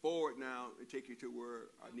forward now and take you to where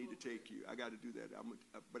I need to take you. I got to do that.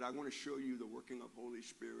 But I want to show you the working of Holy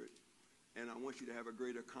Spirit, and I want you to have a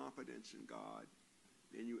greater confidence in God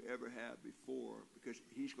than you ever have before, because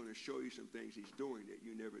he's going to show you some things he's doing that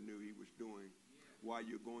you never knew he was doing while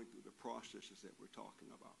you're going through the processes that we're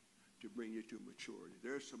talking about to bring you to maturity.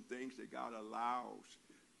 There's some things that God allows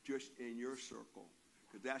just in your circle,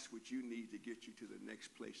 because that's what you need to get you to the next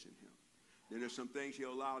place in him. Then there's some things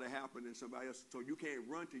he'll allow to happen in somebody else. So you can't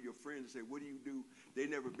run to your friends and say, what do you do? They've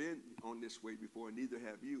never been on this way before, and neither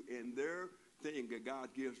have you. And their thing that God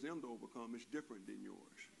gives them to overcome is different than yours.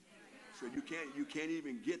 So you can't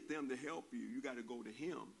even get them to help you. You got to go to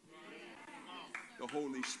him. The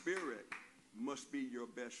Holy Spirit must be your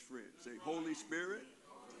best friend. Say, Holy Spirit,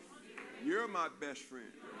 you're my best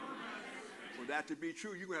friend. For that to be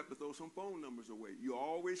true, you're going to have to throw some phone numbers away. You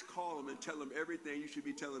always call them and tell them everything you should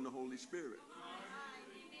be telling the Holy Spirit.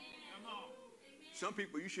 Some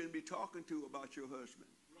people you shouldn't be talking to about your husband.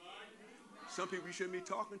 Some people you shouldn't be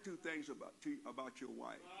talking to things about your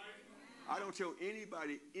wife. I don't tell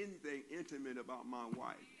anybody anything intimate about my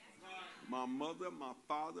wife. My mother, my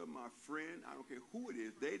father, my friend, I don't care who it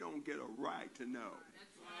is, they don't get a right to know.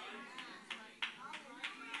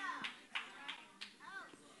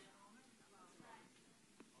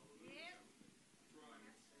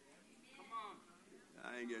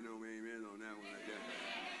 I ain't getting no amen on that one like that.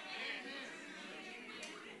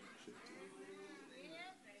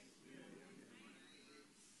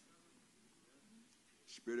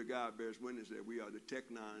 Spirit of God bears witness that we are the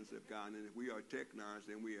technons of God, and if we are technons,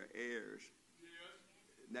 then we are heirs.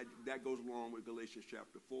 That goes along with Galatians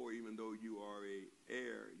chapter 4. Even though you are a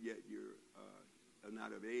heir, yet you're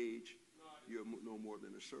not of age, you're no more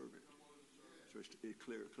than a servant. So it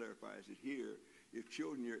clarifies it here. If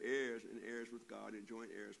children, you're heirs, and heirs with God, and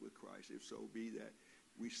joint heirs with Christ, if so be that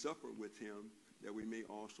we suffer with him, that we may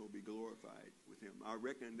also be glorified with him. I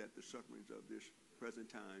reckon that the sufferings of this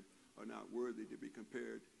present time are not worthy to be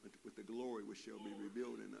compared with the glory which shall be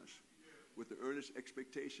revealed in us. With the earnest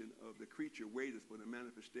expectation of the creature waiteth for the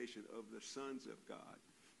manifestation of the sons of God.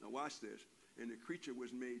 Now watch this. And the creature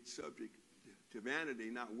was made subject to vanity,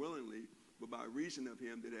 not willingly, but by reason of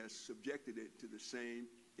him that has subjected it to the same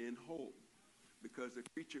in hope. Because the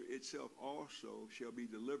creature itself also shall be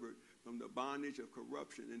delivered from the bondage of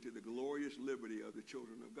corruption into the glorious liberty of the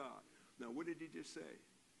children of God. Now, what did he just say?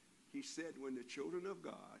 He said, when the children of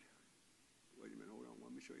God, wait a minute, hold on, let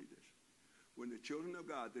me show you this. When the children of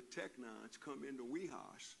God, the technons, come into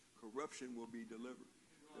Wehas, corruption will be delivered.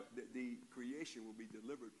 The creation will be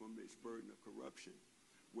delivered from this burden of corruption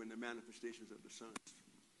when the manifestations of the sons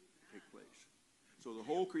take place. So the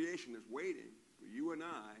whole creation is waiting for you and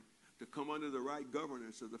I to come under the right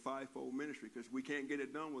governance of the fivefold ministry, because we can't get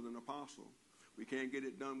it done with an apostle. We can't get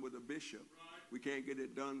it done with a bishop. We can't get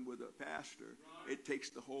it done with a pastor. It takes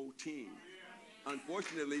the whole team.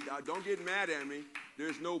 Unfortunately, don't get mad at me,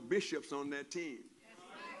 there's no bishops on that team.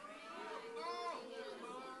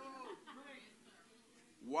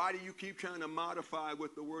 Why do you keep trying to modify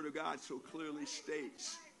what the Word of God so clearly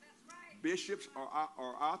states? Bishops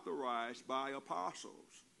are authorized by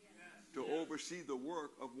apostles to oversee the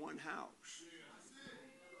work of one house.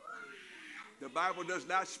 The Bible does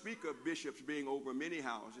not speak of bishops being over many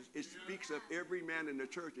houses. It speaks of every man in the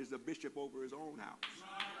church is a bishop over his own house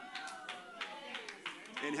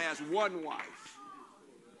and has one wife.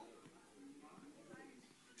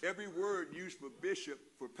 Every word used for bishop,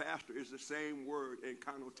 for pastor, is the same word in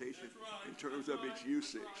connotation in terms of its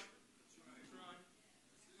usage.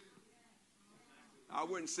 I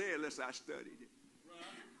wouldn't say it unless I studied it.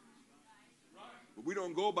 But we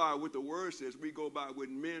don't go by what the word says. We go by what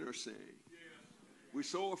men are saying. We're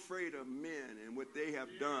so afraid of men and what they have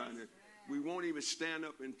done that we won't even stand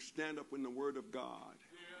up in the word of God.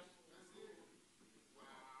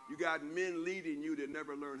 You got men leading you that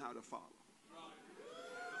never learn how to follow.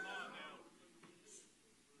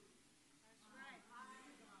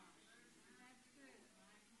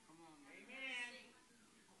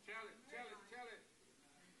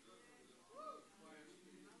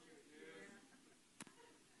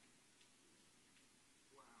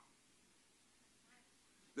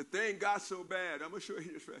 The thing got so bad. I'm going to show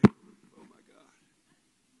you this right here. Oh, my God.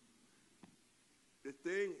 The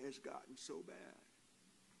thing has gotten so bad.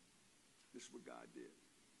 This is what God did.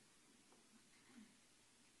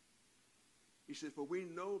 He says, for we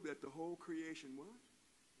know that the whole creation, what?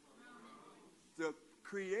 The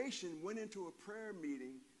creation went into a prayer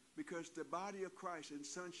meeting because the body of Christ and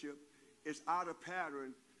sonship is out of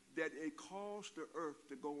pattern, that it caused the earth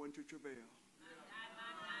to go into travail.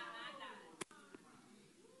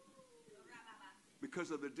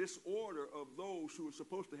 because of the disorder of those who are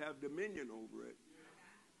supposed to have dominion over it.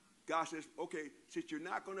 God says, okay, since you're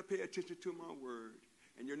not going to pay attention to my word,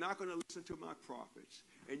 and you're not going to listen to my prophets,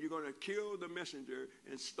 and you're going to kill the messenger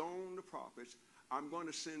and stone the prophets, I'm going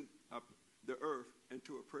to send up the earth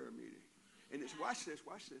into a prayer meeting. And it's, watch this.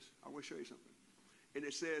 I want to show you something. And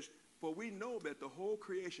it says, for we know that the whole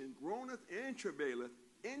creation groaneth and travaileth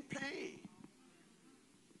in pain.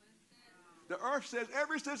 The earth says,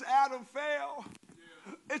 ever since Adam fell,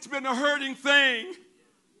 it's been a hurting thing.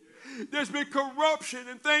 There's been corruption,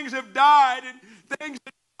 and things have died, and things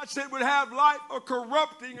that God said would have life are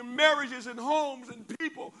corrupting, and marriages and homes and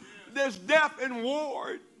people. There's death and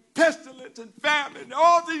war, and pestilence and famine, and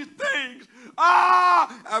all these things.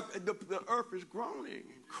 The earth is groaning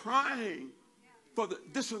and crying for the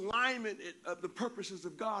disalignment of the purposes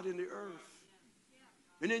of God in the earth.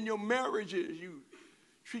 And in your marriages, you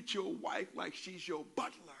treat your wife like she's your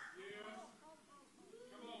butler.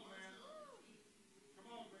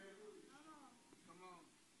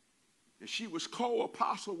 And she was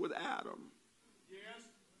co-apostle with Adam.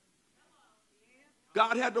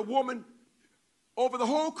 God had the woman over the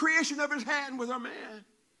whole creation of his hand with her man.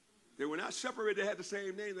 They were not separated. They had the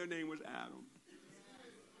same name. Their name was Adam.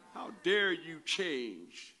 How dare you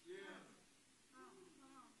change?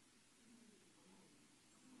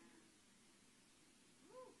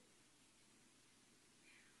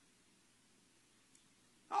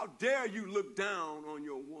 How dare you look down on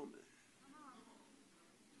your woman?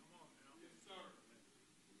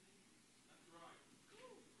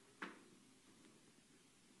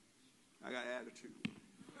 I got attitude.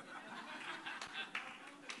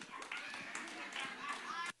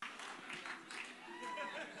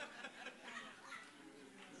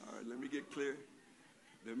 All right, let me get clear.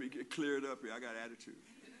 Let me get cleared up here. I got attitude.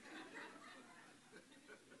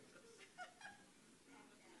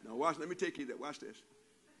 Now watch, let me take you there. Watch this.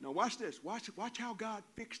 Now watch this. Watch how God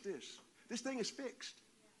fixed this. This thing is fixed.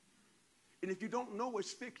 And if you don't know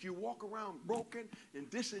it's fixed, you walk around broken and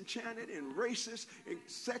disenchanted and racist and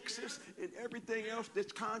sexist and everything else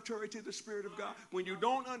that's contrary to the Spirit of God. When you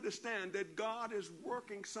don't understand that God is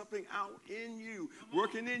working something out in you,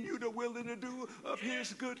 working in you the will and the do of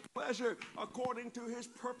his good pleasure, according to his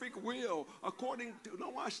perfect will, now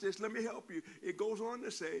watch this, let me help you. It goes on to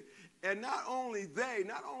say, and not only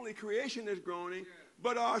creation is groaning,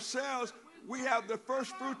 but ourselves, we have the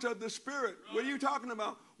first fruits of the Spirit. What are you talking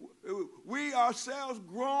about? We ourselves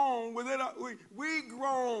groan within we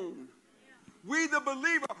groan. We, the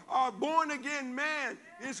believer, our born again man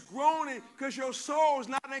is groaning because your soul is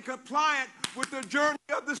not in compliance with the journey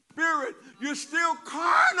of the Spirit. You're still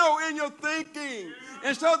carnal in your thinking.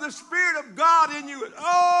 And so the Spirit of God in you is,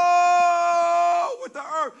 with the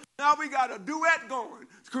earth. Now we got a duet going.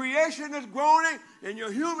 Creation is groaning and your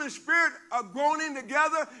human spirit are groaning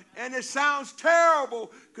together, and it sounds terrible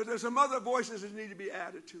because there's some other voices that need to be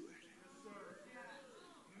added to it.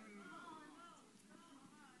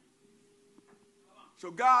 So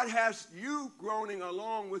God has you groaning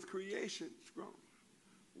along with creation's groaning.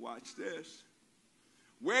 Watch this.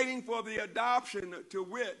 Waiting for the adoption, to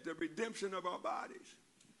wit, the redemption of our bodies.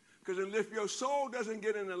 Because if your soul doesn't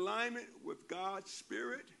get in alignment with God's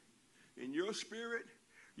spirit, in your spirit,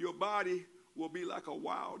 your body will be like a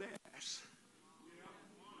wild ass.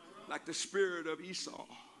 Like the spirit of Esau.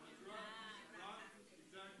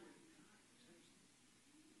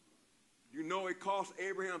 You know, it cost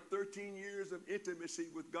Abraham 13 years of intimacy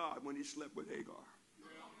with God when he slept with Hagar.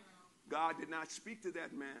 God did not speak to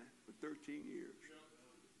that man for 13 years.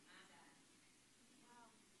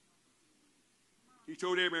 He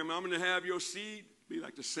told Abraham, I'm going to have your seed be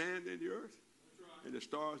like the sand in the earth and the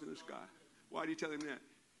stars in the sky. Why did he tell him that?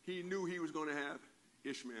 He knew he was going to have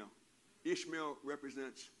Ishmael. Ishmael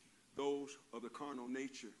represents those of the carnal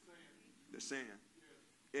nature, the sand.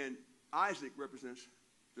 And Isaac represents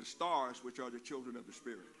the stars, which are the children of the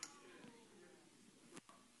Spirit.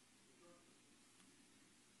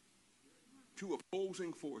 Two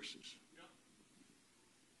opposing forces.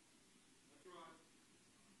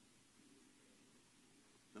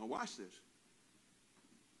 Now watch this.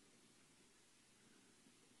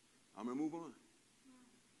 I'm going to move on.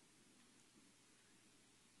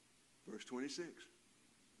 Verse 26.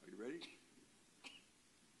 Are you ready?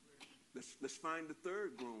 Let's find the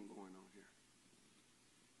third groan going on here.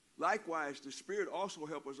 Likewise, the Spirit also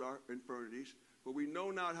helps us our infirmities, for we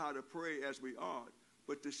know not how to pray as we ought,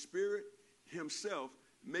 but the Spirit himself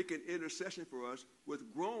make an intercession for us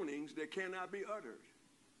with groanings that cannot be uttered.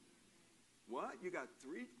 What? You got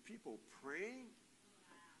three people praying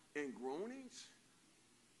and groanings?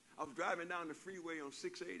 I was driving down the freeway on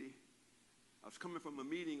 680. I was coming from a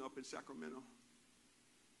meeting up in Sacramento.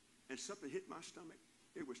 and something hit my stomach.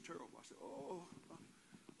 It was terrible. I said, oh,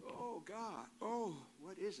 God. Oh,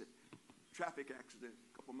 what is it? Traffic accident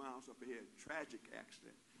a couple miles up ahead. Tragic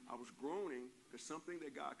accident. I was groaning because something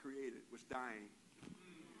that God created was dying.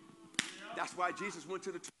 That's why Jesus went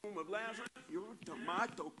to the tomb of Lazarus.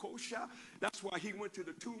 That's why he went to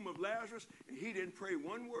the tomb of Lazarus, and he didn't pray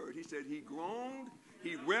one word. He said he groaned,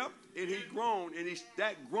 he wept, and he groaned, and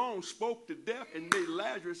that groan spoke to death and made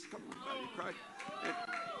Lazarus, come on, buddy, Christ.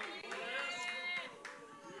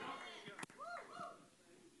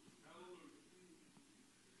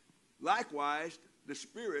 Likewise, the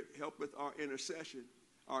Spirit helpeth our intercession,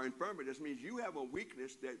 our infirmity. This means you have a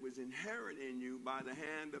weakness that was inherent in you by the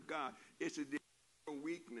hand of God. It's a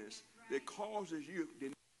weakness that causes you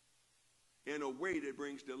in a way that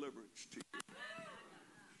brings deliverance to you.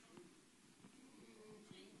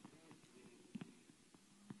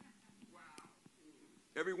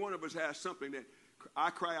 Every one of us has something that I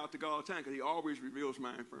cry out to God all the time because he always reveals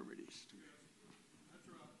my infirmities to me.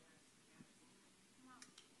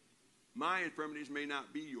 My infirmities may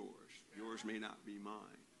not be yours. Yours may not be mine.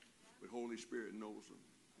 But Holy Spirit knows them.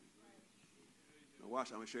 Now watch,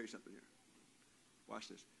 I'm going to show you something here. Watch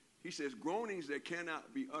this. He says, groanings that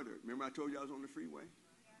cannot be uttered. Remember I told you I was on the freeway?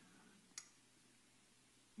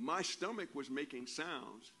 My stomach was making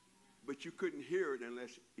sounds, but you couldn't hear it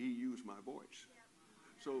unless he used my voice.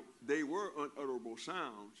 So they were unutterable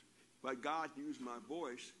sounds, but God used my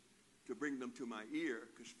voice to bring them to my ear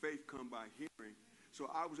because faith comes by hearing. So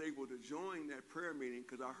I was able to join that prayer meeting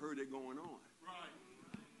because I heard it going on. Right.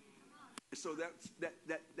 And so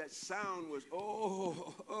that sound was,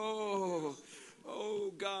 oh,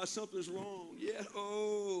 God, something's wrong. Yeah,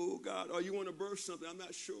 oh, God, oh, you want to birth something? I'm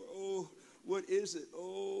not sure. Oh, what is it?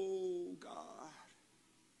 Oh, God.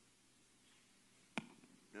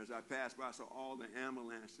 And as I passed by, I saw all the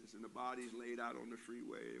ambulances and the bodies laid out on the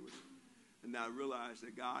freeway. And I realized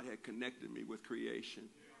that God had connected me with creation.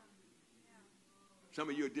 Some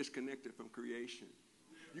of you are disconnected from creation.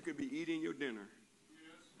 You could be eating your dinner.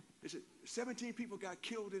 They said, 17 people got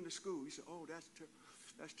killed in the school. He said, oh, that's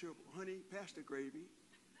terrible. Honey, pass the gravy.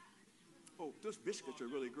 Oh, those biscuits are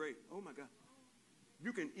really great. Oh, my God.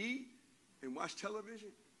 You can eat and watch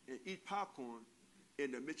television and eat popcorn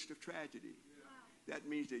in the midst of tragedy. That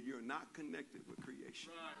means that you're not connected with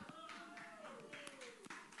creation.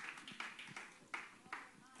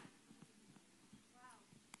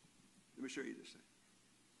 Let me show you this thing.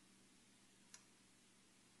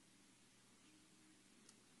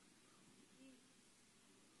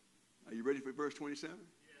 Are you ready for verse 27?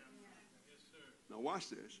 Yes, sir. Now watch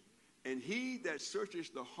this. And he that searches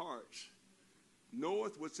the hearts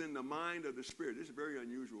knoweth what's in the mind of the Spirit. This is a very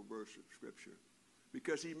unusual verse of Scripture.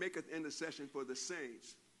 Because he maketh intercession for the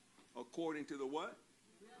saints according to the what?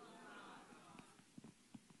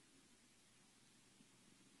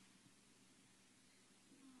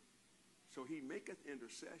 So he maketh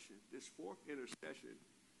intercession, this fourth intercession,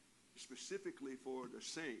 specifically for the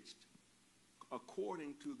saints,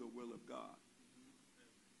 according to the will of God.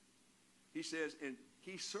 He says, and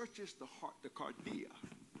he searches the heart, the cardia,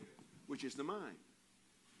 which is the mind.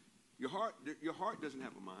 Your heart doesn't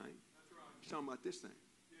have a mind. He's talking about this thing.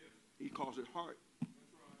 He calls it heart,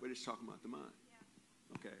 but it's talking about the mind.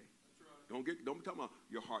 Okay. Don't be talking about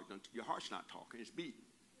your heart. Your heart's not talking; it's beating.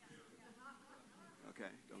 Okay.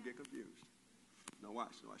 Don't get confused. Now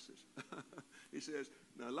watch this. He says,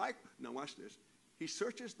 now watch this. He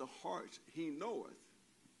searches the hearts. He knoweth.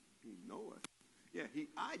 Yeah,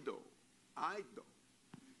 ido.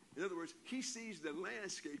 In other words, he sees the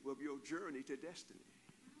landscape of your journey to destiny.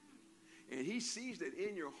 And he sees that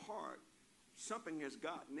in your heart, something has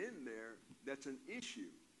gotten in there that's an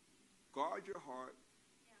issue. Guard your heart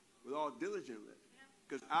with all diligence,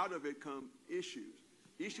 because out of it come issues.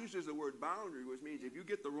 Issues is the word boundary, which means if you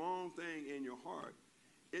get the wrong thing in your heart,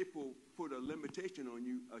 it will put a limitation on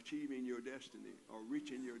you achieving your destiny or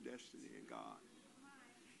reaching your destiny in God.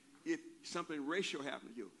 If something racial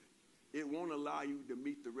happens to you, it won't allow you to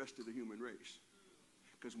meet the rest of the human race.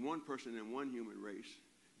 Because one person in one human race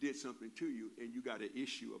did something to you and you got an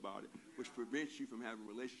issue about it, which prevents you from having a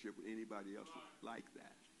relationship with anybody else like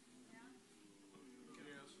that.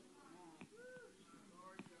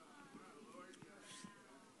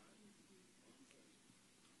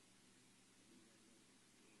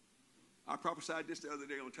 I prophesied this the other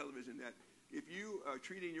day on television that if you are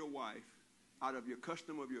treating your wife out of your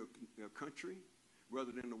custom of your country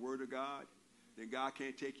rather than the word of God, then God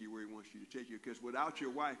can't take you where he wants you to take you, because without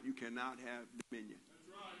your wife, you cannot have dominion.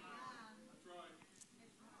 That's right. That's right.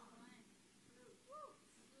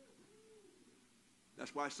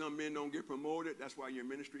 That's why some men don't get promoted. That's why your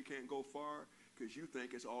ministry can't go far, because you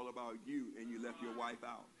think it's all about you and you left your wife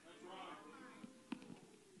out.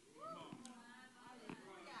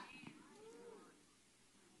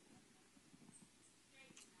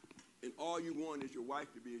 And all you want is your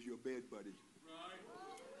wife to be as your bed buddy.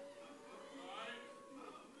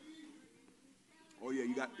 Oh yeah,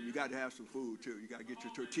 you got to have some food too. You got to get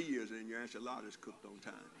your tortillas and your enchiladas cooked on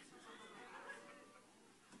time.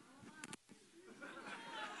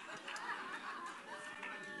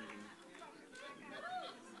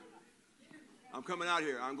 I'm coming out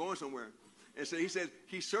here. I'm going somewhere. And so he says,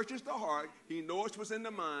 he searches the heart. He knows what's in the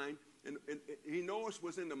mind. And he knows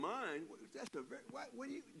what's in the mind. That's a very, what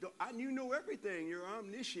do you, you know everything. You're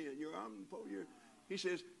omniscient. He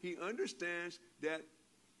says, he understands that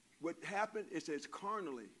what happened, it says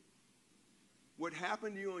carnally. What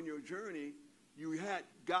happened to you on your journey, you had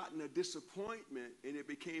gotten a disappointment and it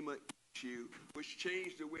became an issue, which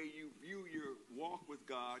changed the way you view your walk with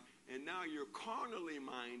God. And now you're carnally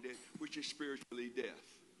minded, which is spiritually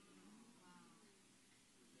death.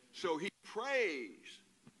 So he prays.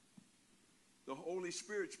 The Holy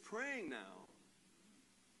Spirit's praying now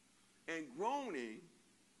and groaning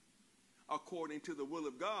according to the will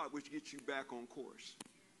of God, which gets you back on course.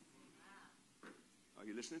 Are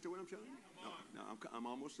you listening to what I'm telling you? No, I'm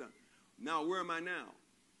almost done. Now, where am I now?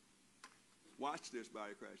 Watch this,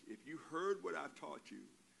 body of Christ. If you heard what I've taught you,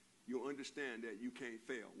 you'll understand that you can't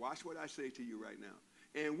fail. Watch what I say to you right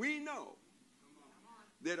now. And we know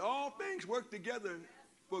that all things work together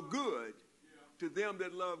for good to them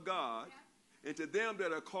that love God and to them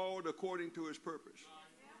that are called according to his purpose.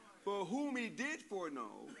 For whom he did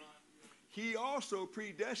foreknow, he also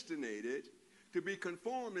predestinated to be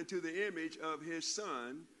conformed into the image of his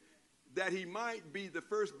Son, that he might be the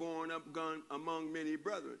firstborn among many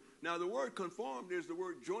brethren. Now, the word conformed is the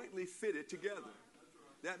word jointly fitted together.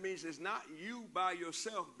 That means it's not you by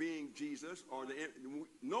yourself being Jesus, or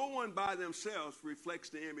no one by themselves reflects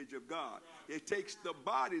the image of God. It takes the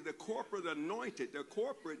body, the corporate anointed, the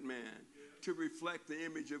corporate man, to reflect the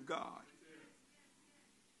image of God.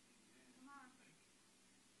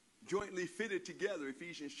 Jointly fitted together,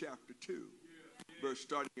 Ephesians chapter 2.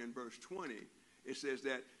 Starting in verse 20, it says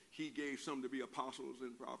that he gave some to be apostles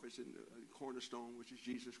and prophets and the cornerstone, which is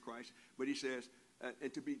Jesus Christ. But he says,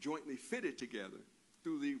 and to be jointly fitted together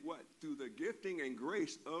through the what? Through the gifting and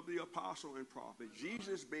grace of the apostle and prophet.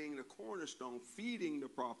 Jesus being the cornerstone, feeding the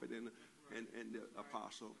prophet and the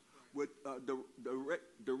apostle with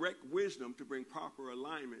direct wisdom to bring proper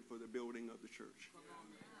alignment for the building of the church.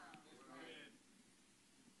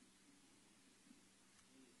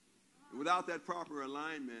 Without that proper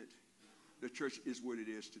alignment, the church is what it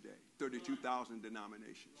is today. 32,000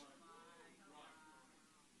 denominations.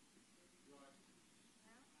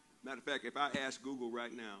 Matter of fact, if I ask Google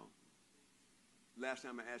right now, last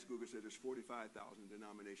time I asked Google, it said there's 45,000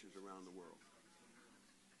 denominations around the world.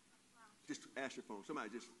 Just ask your phone. Somebody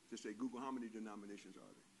just say, Google, how many denominations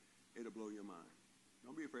are there? It'll blow your mind.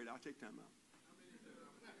 Don't be afraid. I'll take time out.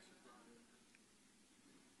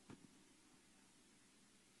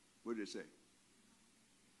 What did it say?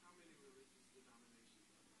 How many religious denominations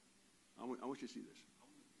are I there? want you to see this.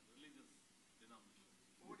 Religious denominations.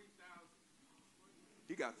 40,000.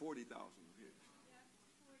 He got 40,000 here.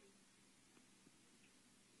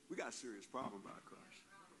 We got a serious problem by Christ.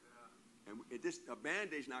 And a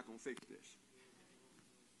Band-Aid's not going to fix this.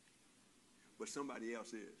 But somebody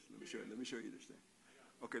else is. Let me show you this thing.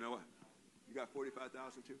 Okay, now what? You got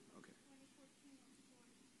 45,000 too? Okay.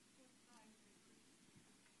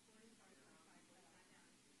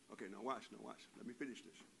 Okay, now watch. Let me finish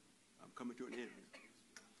this. I'm coming to an end here.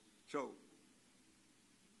 So,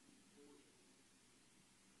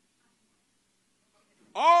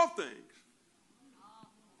 all things,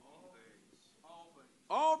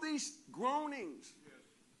 all these groanings,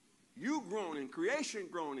 you groaning, creation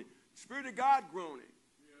groaning, Spirit of God groaning.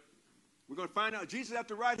 We're going to find out Jesus at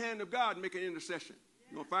the right hand of God making intercession.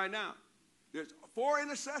 You're going to find out. There's 4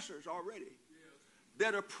 intercessors already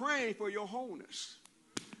that are praying for your wholeness.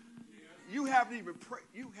 You haven't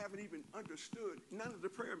even understood none of the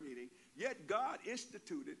prayer meeting, yet God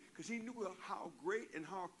instituted, because he knew how great and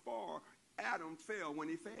how far Adam fell when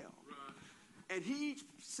he fell. Right. And he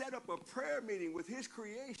set up a prayer meeting with his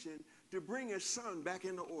creation to bring his son back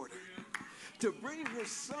into order. Yeah. To bring his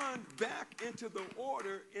son back into the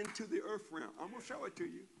order, into the earth realm. I'm going to show it to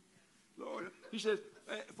you. Lord, he says,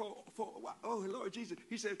 oh, Lord Jesus,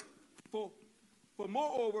 he says, for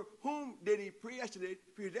moreover, whom did he predestinate,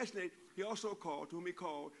 he also called. To whom he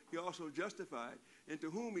called, he also justified. And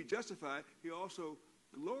to whom he justified, he also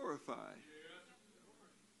glorified.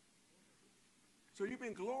 So you've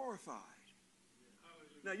been glorified.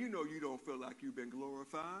 Now, you know you don't feel like you've been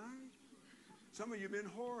glorified. Some of you have been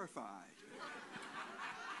horrified.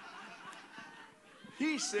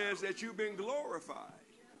 He says that you've been glorified.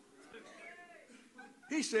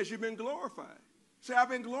 He says you've been glorified. Say, I've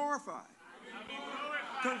been glorified.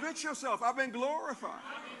 Convince yourself, I've been glorified.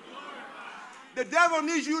 The devil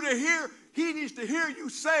needs you to hear, he needs to hear you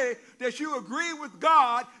say that you agree with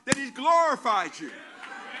God that he's glorified you.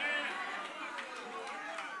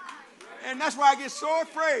 And that's why I get so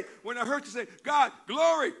afraid when I heard you say, God,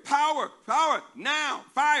 glory, power, now,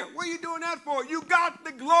 fire. What are you doing that for? You got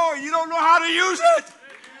the glory. You don't know how to use it.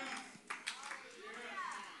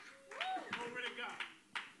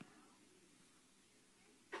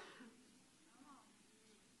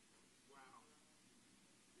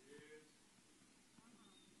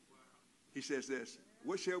 He says this,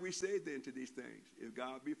 what shall we say then to these things? If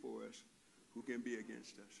God be for us, who can be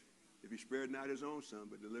against us? If he spared not his own son,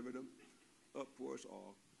 but delivered him up for us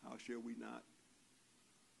all, how shall we not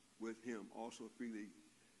with him also freely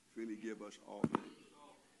give us all things?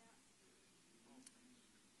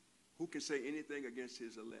 Who can say anything against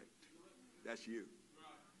his elect? That's you.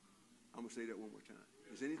 I'm going to say that one more time.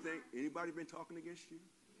 Has anybody been talking against you?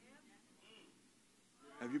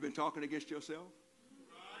 Have you been talking against yourself?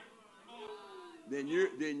 Then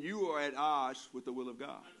you are at odds with the will of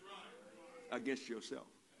God against yourself.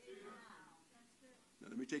 Now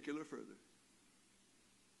let me take you a little further.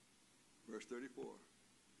 Verse 34.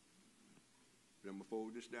 And I'm going to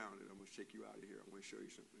fold this down and I'm going to take you out of here. I want to show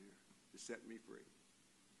you something here to set me free.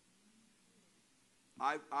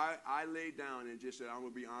 I laid down and just said, I'm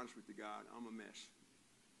going to be honest with you, God. I'm a mess.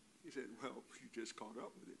 He said, well, you just caught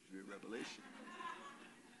up with it. It's your revelation.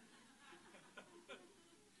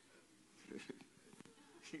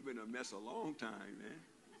 You've been a mess a long time, man.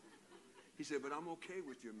 He said, but I'm okay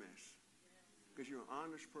with your mess because you're an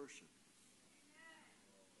honest person.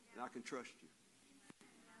 And I can trust you.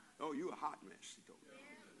 Oh, you're a hot mess, he told me.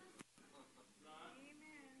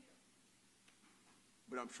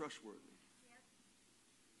 But I'm trustworthy.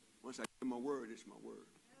 Once I give my word, it's my word.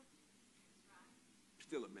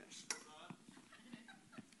 Still a mess.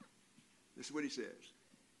 This is what he says.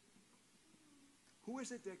 Who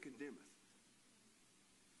is it that condemneth?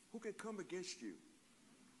 Who can come against you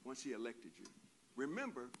once he elected you?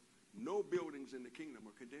 Remember, no buildings in the kingdom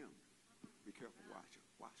are condemned. Be careful. Watch.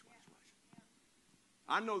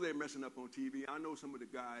 I know they're messing up on TV. I know some of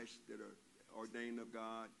the guys that are ordained of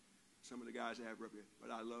God, some of the guys that have reputation,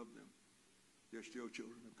 but I love them. They're still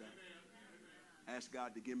children of God. Ask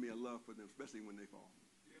God to give me a love for them, especially when they fall.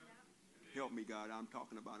 Help me, God. I'm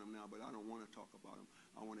talking about them now, but I don't want to talk about them.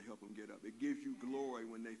 I want to help them get up. It gives you glory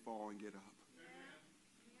when they fall and get up.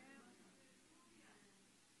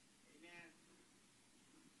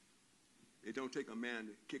 It don't take a man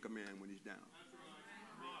to kick a man when he's down.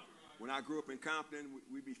 When I grew up in Compton,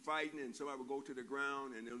 we'd be fighting and somebody would go to the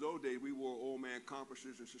ground. And in those days, we wore old man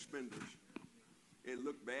compasses and suspenders. It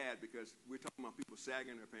looked bad because we're talking about people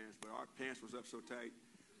sagging their pants, but our pants was up so tight,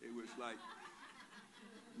 it was like,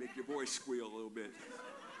 make your voice squeal a little bit.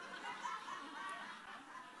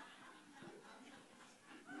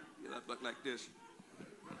 You look like this.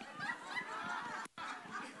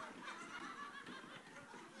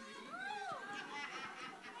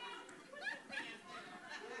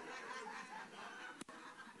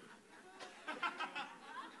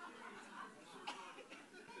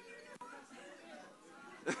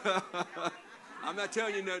 I'm not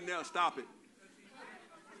telling you nothing else. Stop it.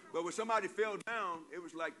 But when somebody fell down, it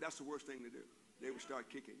was like that's the worst thing to do. They would start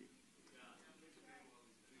kicking you.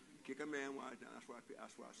 Kick a man while down. That's why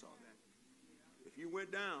I saw that. If you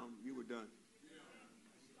went down, you were done.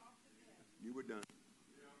 You were done.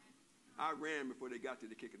 I ran before they got to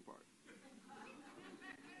the kicking part.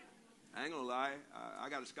 I ain't gonna lie. I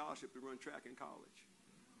got a scholarship to run track in college.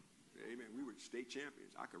 Amen. We were state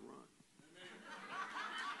champions. I could run.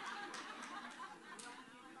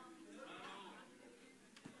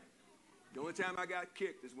 The only time I got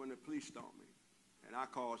kicked is when the police stomped me. And I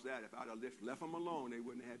caused that. If I'd have left them alone, they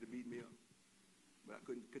wouldn't have had to beat me up. But I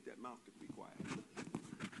couldn't get that mouth to be quiet.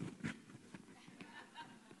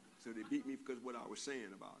 So they beat me because of what I was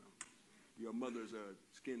saying about them. Your mother's a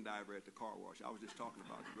skin diver at the car wash. I was just talking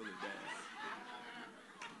about it really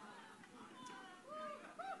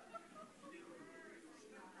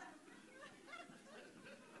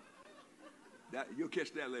bad. You'll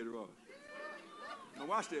catch that later on. Now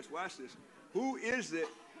watch this. Who is it?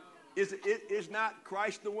 Is not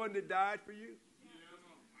Christ the one that died for you?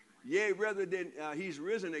 Yea, rather than he's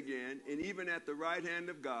risen again, and even at the right hand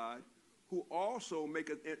of God, who also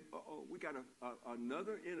maketh. We got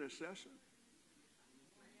another intercessor.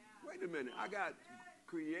 Wait a minute. I got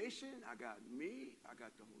creation, I got me, I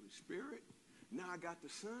got the Holy Spirit. Now I got the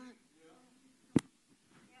Son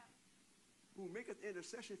who maketh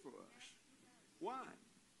intercession for us. Why?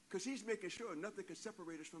 Because he's making sure nothing can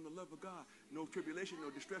separate us from the love of God. No tribulation, no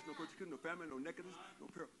distress, no persecution, no famine, no nakedness, no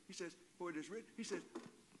peril. He says, for it is written, he says,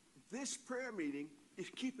 this prayer meeting is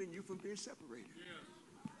keeping you from being separated.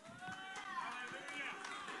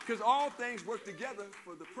 Because all things work together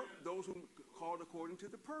for those who called according to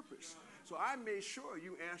the purpose. So I made sure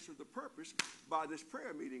you answer the purpose by this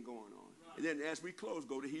prayer meeting going on. And then as we close,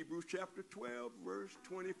 go to Hebrews chapter 12, verse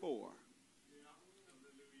 24.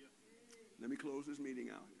 Let me close this meeting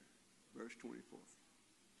out here. Verse 24.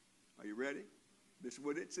 Are you ready? This is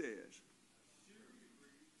what it says.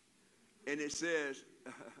 And it says,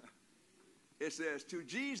 to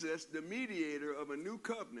Jesus, the mediator of a new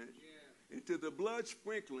covenant, and to the blood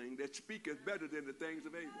sprinkling that speaketh better than the things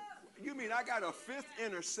of Abel. You mean I got a fifth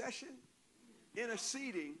intercession?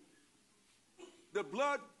 Interceding. The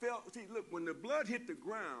blood fell. See, look, when the blood hit the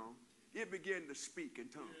ground, it began to speak in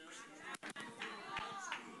tongues.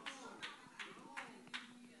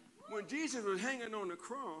 When Jesus was hanging on the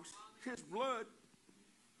cross, his blood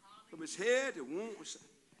from his head, the wound,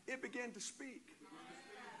 it began to speak.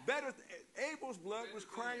 Abel's blood was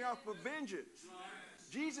crying out for vengeance.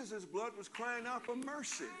 Jesus' blood was crying out for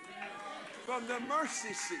mercy from the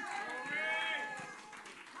mercy seat.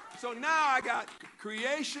 So now I got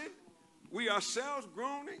creation, we ourselves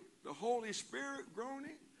groaning, the Holy Spirit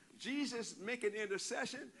groaning, Jesus making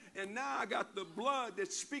intercession, and now I got the blood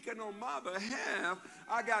that's speaking on my behalf.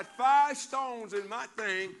 I got 5 stones in my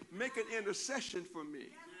thing making intercession for me.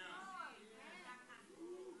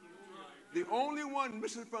 The only one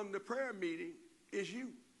missing from the prayer meeting is you.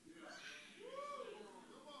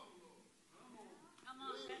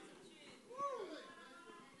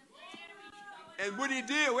 And what he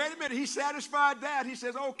did, wait a minute, he satisfied that. He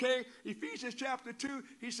says, okay, Ephesians chapter 2,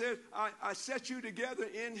 he says, I set you together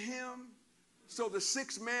in him so the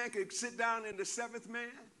 6th man could sit down in the 7th man.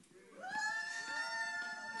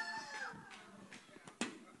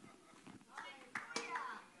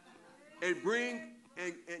 And bring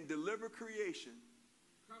and deliver creation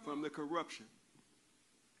from the corruption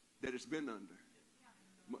that it's been under.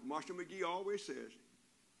 Marshall McGee always says,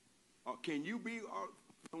 can you be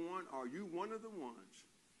one? Are you one of the ones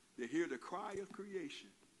that hear the cry of creation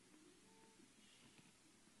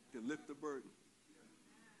to lift the burden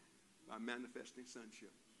by manifesting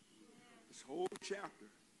sonship? This whole chapter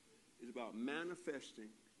is about manifesting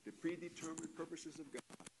the predetermined purposes of God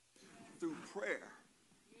through prayer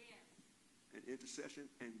and intercession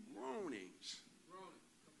and groanings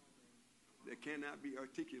that cannot be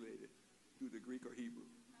articulated through the Greek or Hebrew.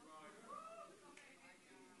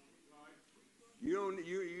 You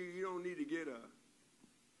don't need to get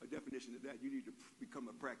a definition of that. You need to become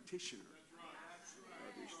a practitioner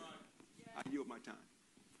of these things. I yield my time.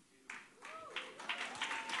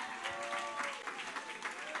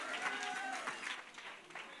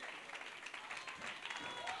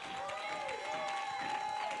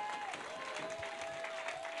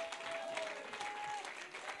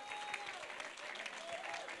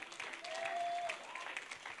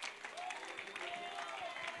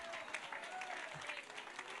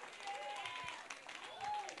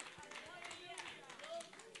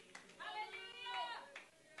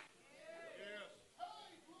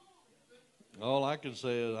 All I can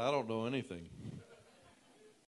say is I don't know anything.